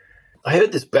 I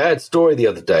heard this bad story the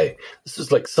other day. This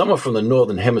is someone from the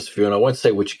Northern Hemisphere, and I won't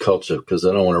say which culture because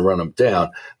I don't want to run them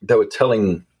down. They were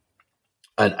telling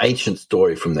an ancient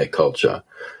story from their culture,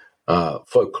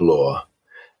 folklore.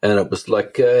 And it was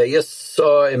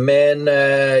a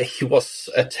man, he was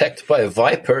attacked by a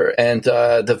viper, and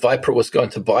the viper was going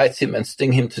to bite him and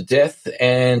sting him to death.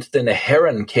 And then a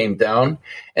heron came down,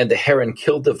 and the heron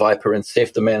killed the viper and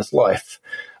saved the man's life.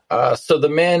 So the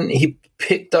man, he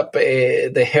picked up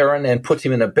the heron and put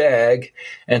him in a bag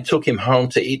and took him home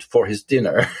to eat for his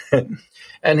dinner.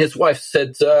 And his wife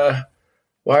said,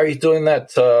 why are you doing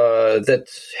that? That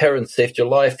heron saved your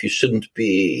life. You shouldn't be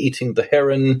eating the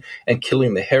heron and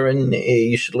killing the heron.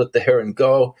 You should let the heron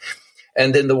go.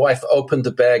 And then the wife opened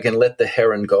the bag and let the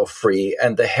heron go free.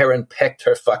 And the heron pecked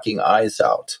her fucking eyes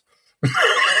out.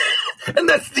 And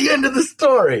that's the end of the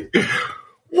story.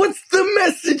 What's the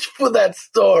message for that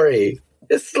story?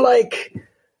 It's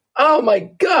oh my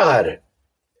God.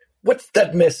 What's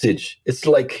that message? It's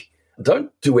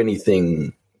don't do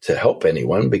anything to help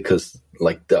anyone because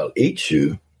they'll eat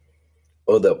you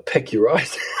or they'll peck your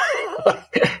eyes.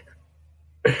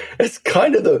 It's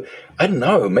kind of I don't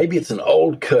know, maybe it's an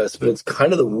old curse, but it's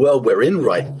kind of the world we're in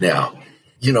right now.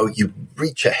 You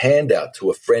reach a hand out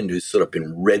to a friend who's sort of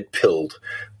been red-pilled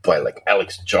by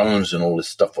Alex Jones and all this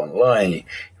stuff online. You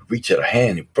reach out a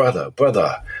hand,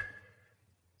 brother,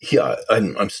 here,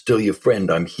 I'm still your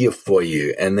friend. I'm here for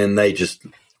you. And then they just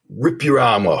rip your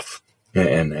arm off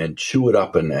and chew it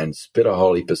up and spit a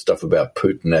whole heap of stuff about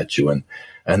Putin at you and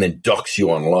then dox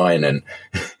you online. And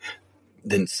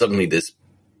then suddenly there's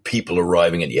people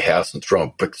arriving at your house and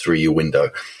throwing bricks through your window.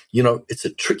 It's a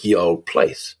tricky old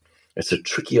place. It's a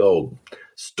tricky old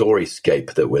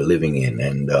storyscape that we're living in.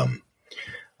 And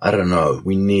I don't know.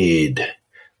 We need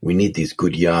these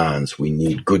good yarns. We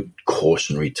need good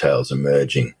cautionary tales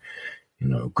emerging.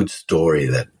 Good story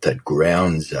that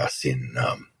grounds us in,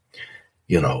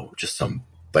 just some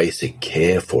basic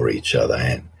care for each other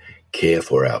and care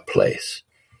for our place,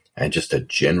 and just a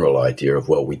general idea of,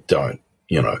 well, we don't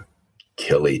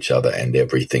kill each other and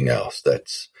everything else.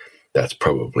 That's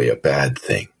probably a bad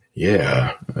thing.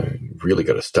 Yeah, you really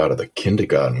got to start at the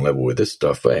kindergarten level with this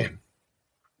stuff, eh?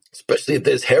 Especially if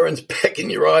there's herons pecking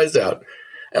your eyes out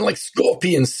and like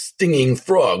scorpions stinging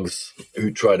frogs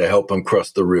who try to help them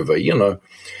cross the river.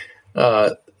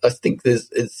 I think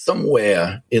it's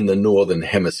somewhere in the northern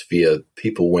hemisphere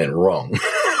people went wrong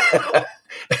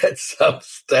at some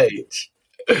stage.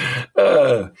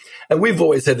 And we've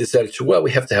always had this attitude, well,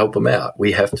 we have to help them out.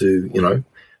 We have to,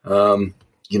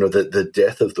 the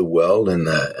death of the world and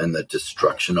the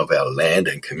destruction of our land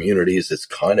and communities is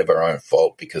kind of our own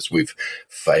fault because we've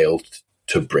failed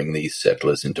to bring these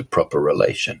settlers into proper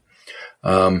relation.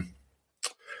 But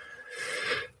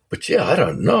yeah, I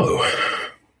don't know.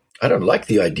 I don't like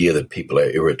the idea that people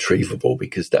are irretrievable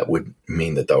because that would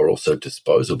mean that they were also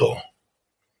disposable.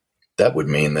 That would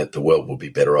mean that the world will be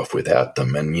better off without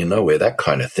them. And you know where that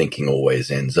kind of thinking always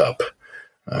ends up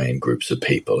in groups of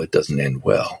people. It doesn't end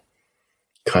well.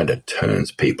 Kind of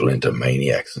turns people into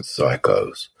maniacs and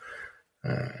psychos.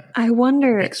 I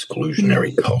wonder.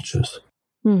 Exclusionary cultures.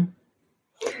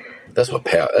 That's what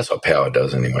power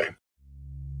does anyway.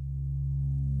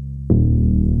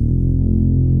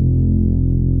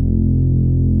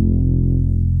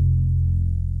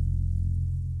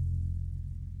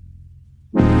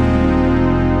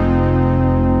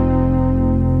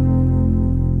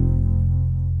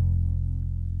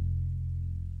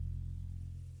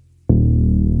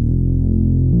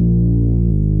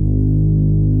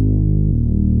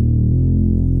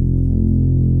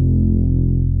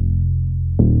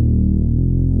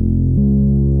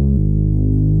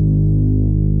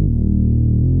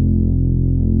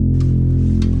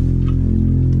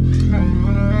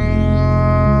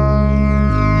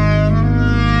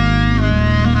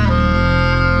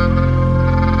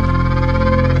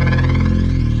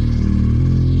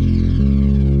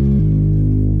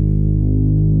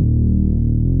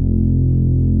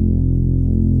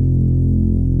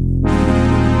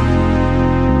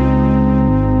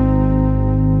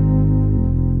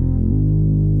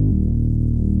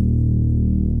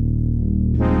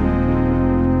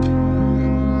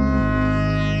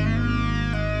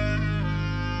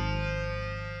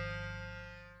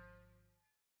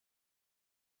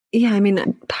 Yeah, I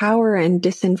mean, power and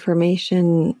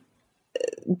disinformation,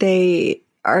 they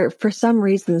are for some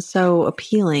reason so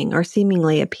appealing or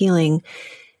seemingly appealing.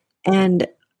 And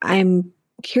I'm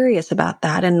curious about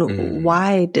that. And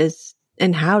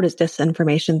how does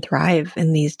disinformation thrive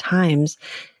in these times?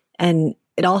 And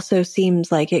it also seems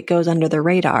like it goes under the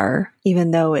radar,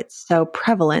 even though it's so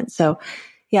prevalent. So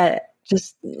yeah,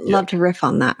 just love to riff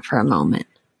on that for a moment.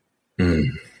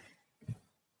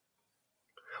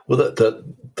 Well,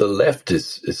 the left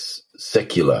is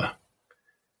secular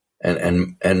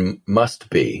and must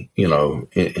be,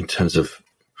 in terms of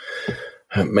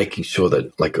making sure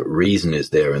that like reason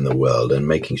is there in the world and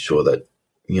making sure that,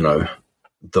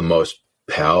 the most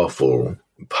powerful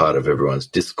part of everyone's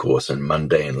discourse and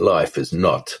mundane life is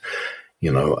not,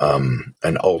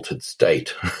 an altered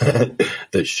state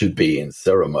that should be in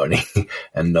ceremony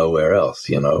and nowhere else,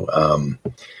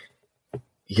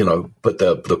 but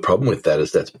the problem with that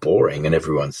is that's boring and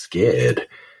everyone's scared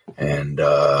and,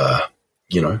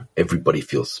 everybody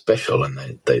feels special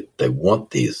and they want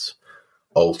these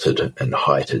altered and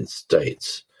heightened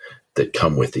states that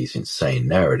come with these insane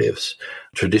narratives.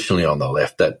 Traditionally on the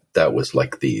left, that was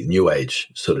like the New Age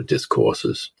sort of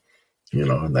discourses,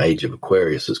 and the Age of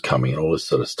Aquarius is coming and all this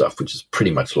sort of stuff, which is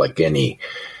pretty much like any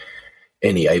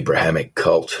Abrahamic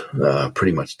cult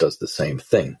pretty much does the same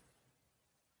thing.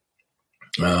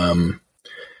 But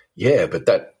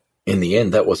that in the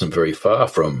end, that wasn't very far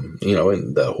from,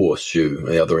 in the horseshoe,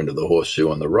 the other end of the horseshoe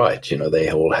on the right,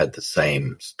 they all had the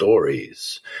same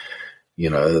stories,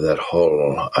 that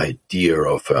whole idea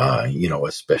of,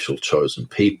 a special chosen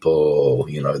people,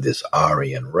 this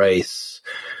Aryan race,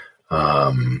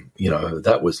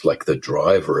 that was like the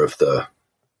driver of the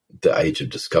Age of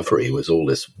Discovery was all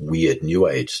this weird New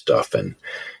Age stuff. And,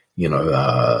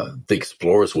 the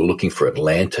explorers were looking for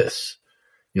Atlantis.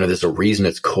 There's a reason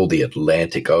it's called the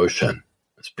Atlantic Ocean.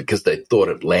 It's because they thought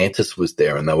Atlantis was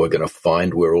there and they were going to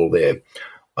find where all their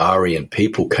Aryan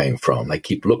people came from. They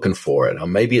keep looking for it. Or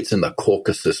maybe it's in the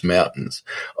Caucasus Mountains.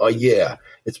 Oh, yeah,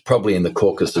 it's probably in the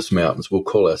Caucasus Mountains. We'll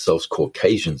call ourselves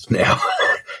Caucasians now.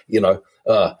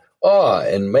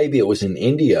 And maybe it was in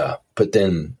India. But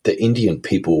then the Indian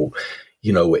people,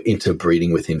 were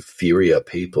interbreeding with inferior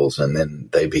peoples and then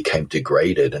they became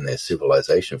degraded and their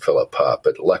civilization fell apart.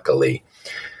 But luckily,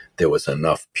 there was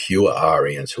enough pure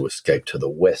Aryans who escaped to the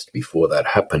West before that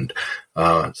happened.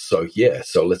 So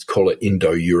let's call it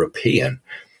Indo-European.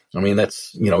 I mean,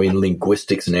 that's, in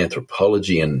linguistics and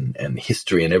anthropology and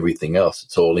history and everything else,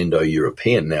 it's all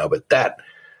Indo-European now. But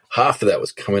half of that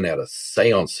was coming out of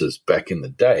seances back in the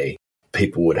day.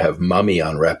 People would have mummy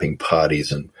unwrapping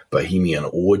parties and bohemian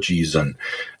orgies and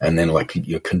then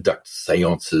conduct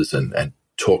seances and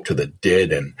talk to the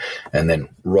dead and then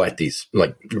write these,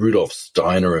 like Rudolf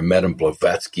Steiner and Madame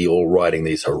Blavatsky all writing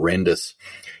these horrendous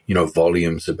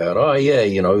volumes about,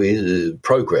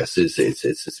 progress it's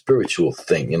a spiritual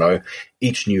thing.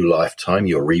 Each new lifetime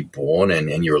you're reborn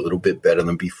and you're a little bit better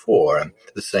than before. And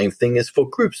the same thing is for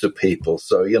groups of people.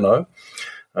 So,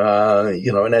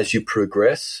 and as you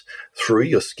progress through,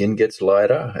 your skin gets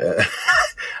lighter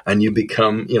and you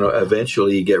become,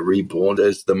 eventually you get reborn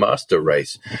as the master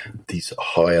race, these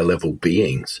higher level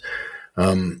beings.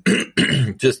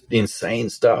 Just insane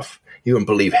stuff. You wouldn't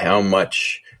believe how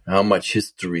much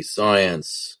history,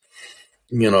 science,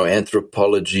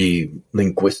 anthropology,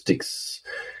 linguistics,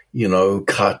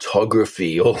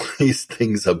 cartography, all these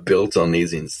things are built on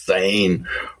these insane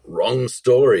wrong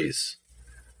stories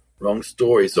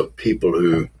of people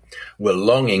who were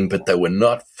longing, but they were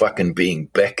not fucking being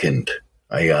beckoned,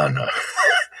 Ayana.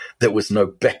 There was no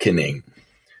beckoning,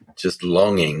 just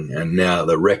longing, and now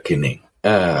the reckoning.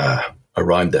 I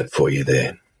rhymed that for you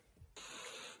there.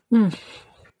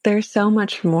 There's so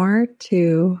much more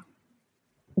to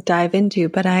dive into,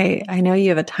 but I know you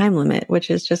have a time limit, which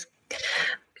is just...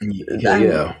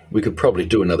 Yeah. We could probably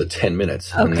do another 10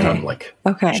 minutes. Okay. And then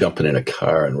I'm jumping in a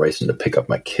car and racing to pick up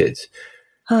my kids.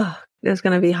 Oh, it's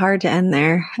going to be hard to end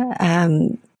there.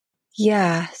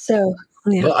 So...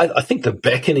 Yeah. Well, I think the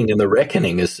beckoning and the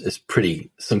reckoning is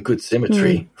some good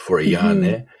symmetry for a yarn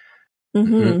there.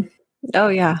 Mm-hmm. Oh,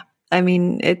 yeah. I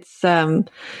mean, it's... I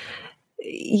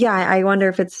wonder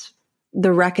if it's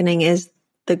the reckoning is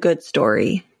the good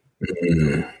story.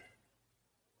 Mm-hmm.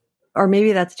 Or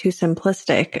maybe that's too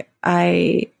simplistic.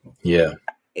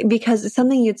 Because it's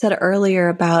something you'd said earlier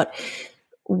about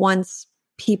once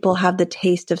people have the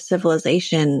taste of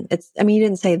civilization, you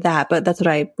didn't say that, but that's what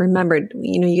I remembered.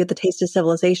 You get the taste of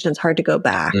civilization, it's hard to go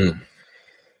back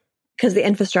because the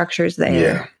infrastructure is there.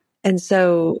 Yeah. And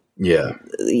so... Yeah.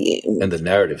 And the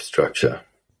narrative structure.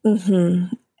 Mm-hmm.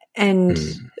 And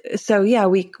so,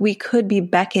 we could be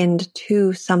beckoned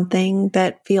to something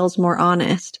that feels more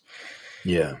honest.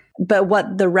 Yeah. But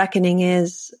what the reckoning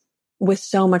is with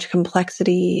so much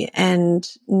complexity and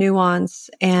nuance,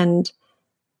 and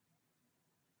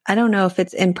I don't know if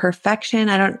it's imperfection.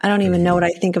 I don't even know what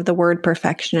I think of the word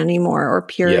perfection anymore, or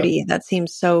purity. Yeah. That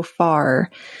seems so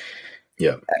far.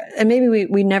 Yeah. And maybe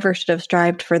we never should have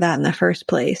strived for that in the first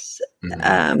place.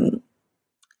 Mm-hmm.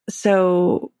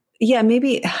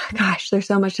 Maybe, gosh, there's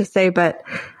so much to say, but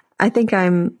I think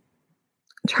I'm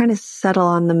trying to settle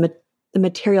on the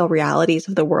material realities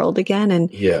of the world again.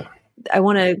 And I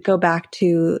want to go back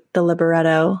to the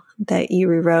libretto that you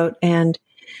rewrote, and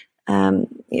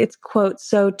it's, quote,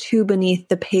 "So too beneath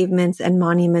the pavements and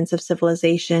monuments of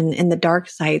civilization, in the dark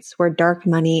sites where dark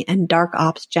money and dark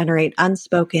ops generate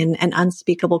unspoken and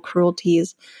unspeakable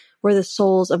cruelties, where the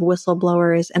souls of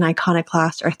whistleblowers and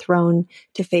iconoclasts are thrown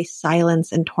to face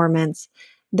silence and torments,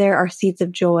 there are seeds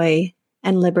of joy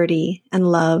and liberty and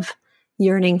love,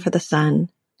 yearning for the sun.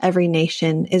 Every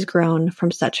nation is grown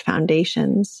from such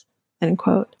foundations," end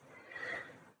quote.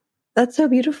 That's so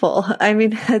beautiful. I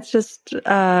mean, it's just,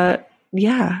 I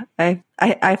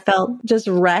felt just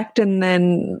wrecked, and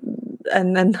then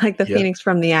like the phoenix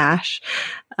from the ash,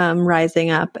 rising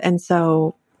up. And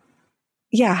so,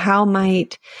 how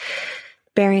might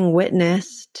bearing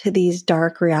witness to these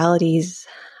dark realities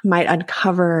might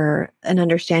uncover an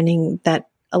understanding that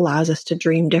allows us to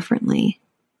dream differently?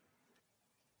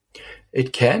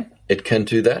 It can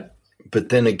do that. But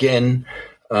then again,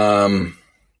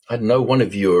 I know one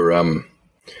of your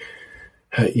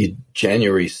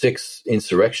January 6th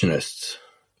insurrectionists,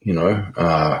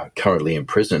 currently in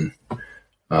prison,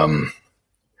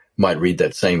 might read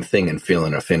that same thing and feel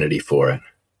an affinity for it.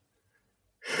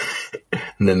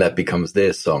 And then that becomes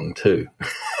their song too.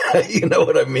 You know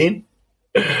what I mean?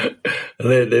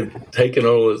 They've taken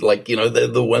all this, they're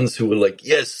the ones who were like,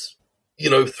 yes,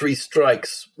 3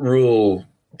 strikes rule,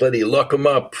 bloody lock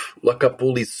up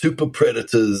all these super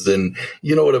predators, and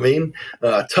you know what I mean?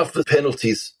 Tougher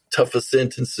penalties, tougher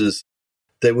sentences.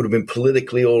 They would have been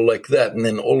politically all like that. And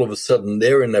then all of a sudden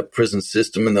they're in that prison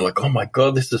system and they're like, oh my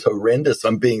God, this is horrendous.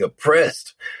 I'm being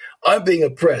oppressed.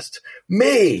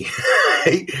 Me,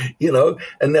 and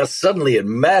now suddenly it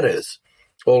matters,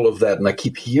 all of that. And I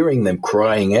keep hearing them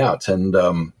crying out and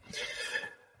all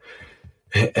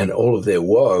of their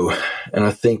woe. And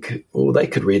I think, well, they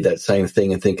could read that same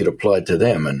thing and think it applied to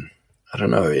them. And I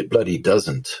don't know, it bloody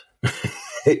doesn't.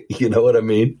 You know what I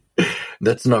mean?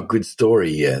 That's not good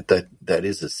story yet. That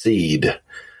is a seed,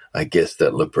 I guess,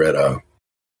 that libretto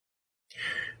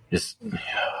just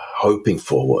hoping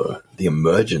for the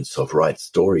emergence of right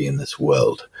story in this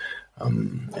world,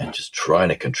 and just trying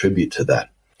to contribute to that.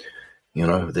 You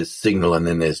know, there's signal and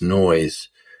then there's noise,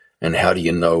 and how do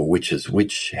you know which is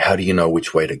which? How do you know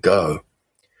which way to go?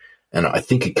 And I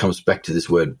think it comes back to this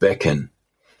word beckon.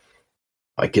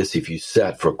 I guess if you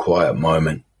sat for a quiet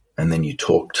moment and then you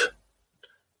talked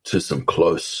to some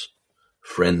close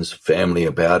friends, family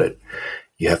about it,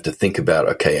 you have to think about,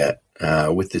 okay,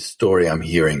 with this story I'm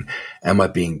hearing, am I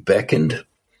being beckoned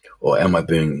or am I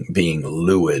being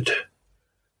lured?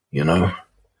 You know?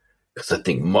 Because I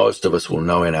think most of us will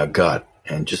know in our gut,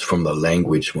 and just from the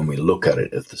language when we look at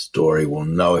it, at the story, we'll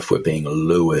know if we're being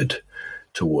lured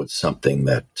towards something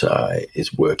that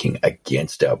is working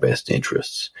against our best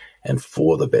interests and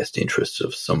for the best interests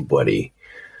of somebody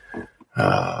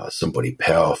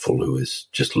powerful who is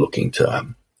just looking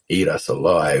to eat us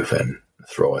alive and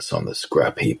throw us on the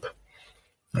scrap heap,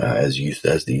 as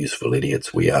the useful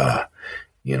idiots we are.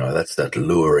 You know, that's that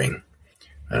luring.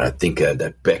 And I think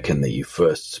that beckon that you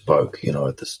first spoke, you know,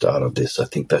 at the start of this, I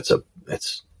think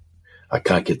I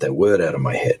can't get that word out of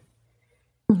my head.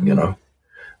 Mm-hmm. You know,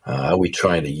 are we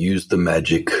trying to use the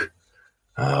magic?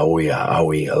 Are we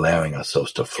allowing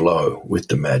ourselves to flow with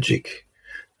the magic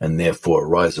and therefore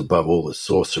rise above all the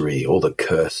sorcery, all the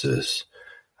curses,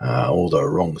 all the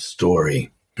wrong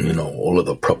story, you know, all of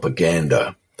the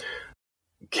propaganda?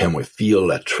 Can we feel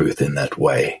that truth in that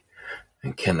way?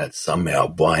 And can that somehow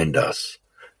bind us,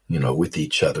 you know, with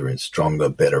each other in stronger,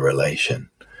 better relation?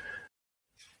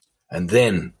 And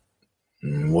then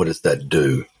what does that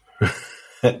do?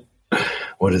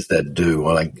 What does that do?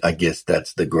 Well, I guess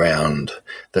that's the ground.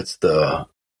 That's the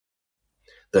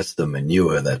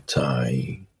manure that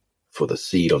for the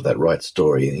seed of that right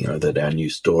story, you know, that our new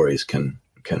stories can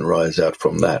rise out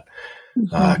from that.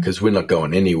 Because we're not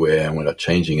going anywhere and we're not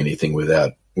changing anything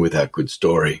without good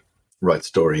story, right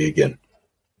story again.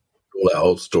 All our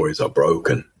old stories are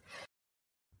broken.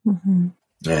 Mm-hmm.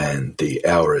 And the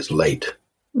hour is late.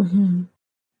 Mm-hmm.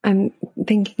 I'm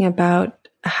thinking about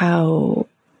how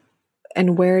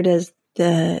and where does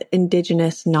the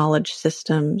indigenous knowledge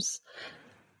systems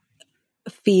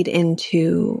feed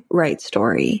into right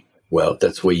story? Well,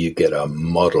 that's where you get a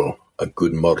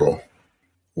good model,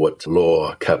 what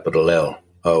law, capital L,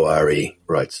 O-R-E,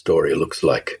 right story looks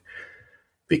like.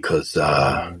 Because,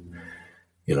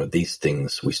 you know, these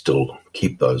things, we still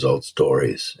keep those old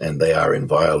stories and they are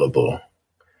inviolable.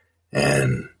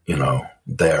 And, you know,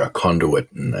 they're a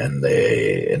conduit and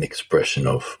they're an expression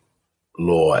of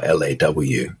law,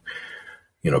 L-A-W,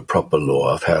 you know, proper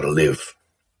law of how to live,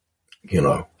 you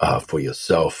know, for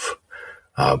yourself,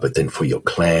 but then for your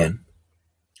clan,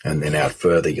 and then out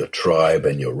further your tribe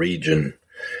and your region,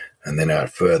 and then out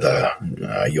further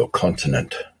your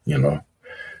continent, you know,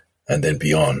 and then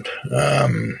beyond.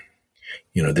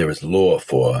 You know, there is law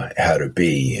for how to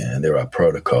be, and there are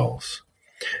protocols.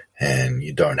 And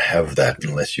you don't have that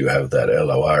unless you have that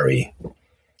L-O-R-E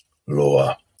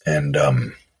law. And,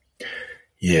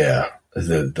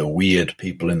 the weird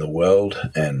people in the world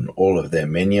and all of their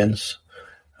minions,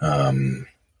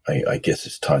 I guess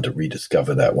it's time to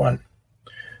rediscover that one.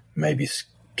 Maybe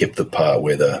skip the part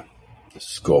where the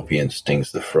scorpion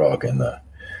stings the frog and the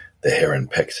heron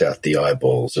pecks out the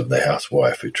eyeballs of the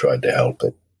housewife who tried to help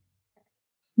it.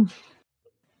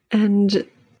 And,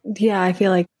 yeah, I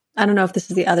feel like, I don't know if this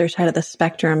is the other side of the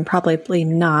spectrum, probably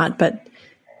not, but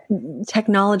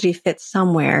technology fits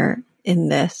somewhere in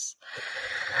this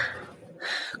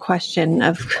question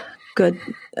of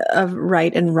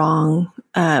right and wrong.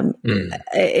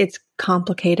 It's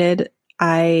complicated.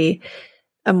 I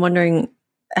am wondering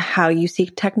how you see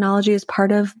technology as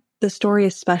part of the story,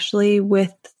 especially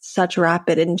with such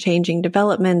rapid and changing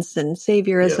developments and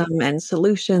saviorism and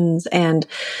solutions and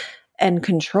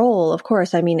control. Of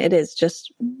course, I mean, it is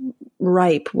just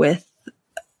ripe with,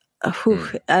 I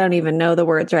don't even know the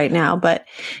words right now, but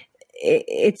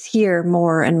it's here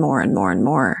more and more and more and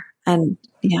more. And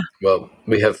yeah. Well,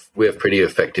 we have pretty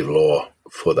effective law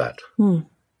for that, you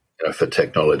know, for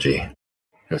technology.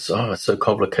 It's so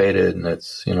complicated, and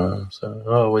it's, you know,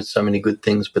 it's so many good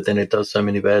things, but then it does so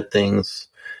many bad things.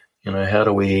 You know, how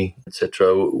do we,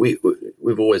 etc.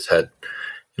 We've always had,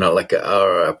 you know, like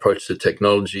our approach to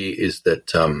technology is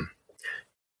that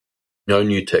no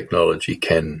new technology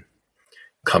can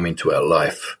come into our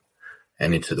life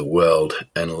and into the world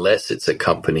unless it's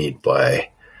accompanied by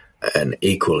an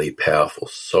equally powerful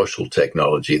social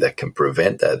technology that can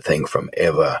prevent that thing from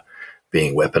ever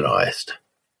being weaponized.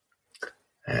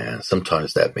 And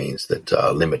sometimes that means that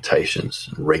limitations,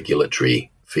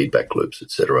 regulatory feedback loops,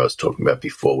 etc., I was talking about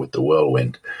before with the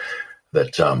whirlwind,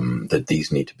 that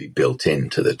these need to be built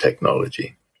into the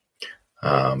technology.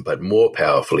 But more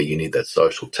powerfully, you need that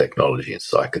social technology and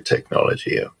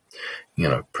psychotechnology.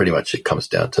 Pretty much it comes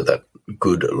down to that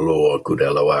good law, good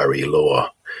LORE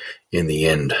law in the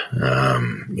end.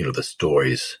 The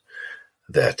stories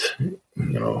that,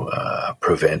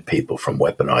 prevent people from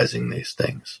weaponizing these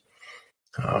things.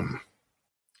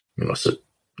 So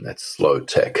that's slow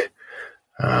tech.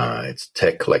 It's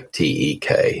tech like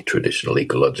TEK, traditional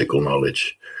ecological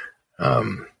knowledge,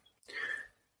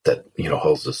 that,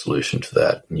 holds the solution to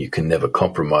that. And you can never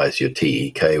compromise your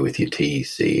TEK with your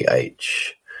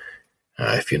TECH,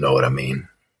 if you know what I mean,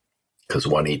 because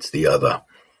one eats the other.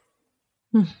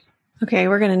 Okay,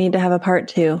 we're going to need to have a part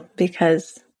 2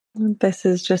 because this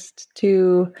is just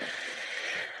too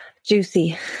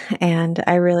juicy. And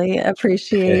I really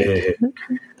appreciate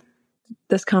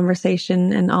this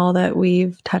conversation and all that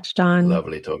we've touched on.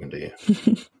 Lovely talking to you.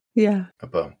 Yeah.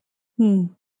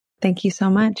 Thank you so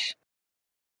much.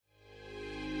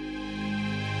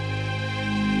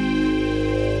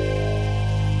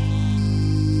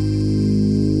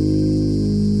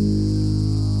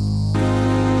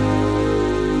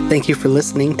 Thank you for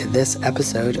listening to this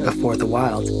episode of For the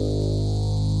Wild.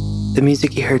 The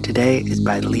music you heard today is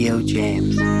by Leo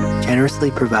James,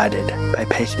 generously provided by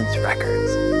Patience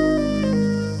Records.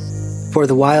 For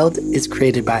the Wild is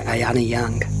created by Ayana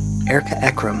Young, Erica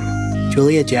Ekram,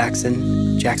 Julia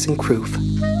Jackson, Jackson Kroof,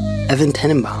 Evan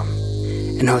Tenenbaum,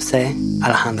 and Jose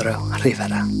Alejandro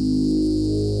Rivera.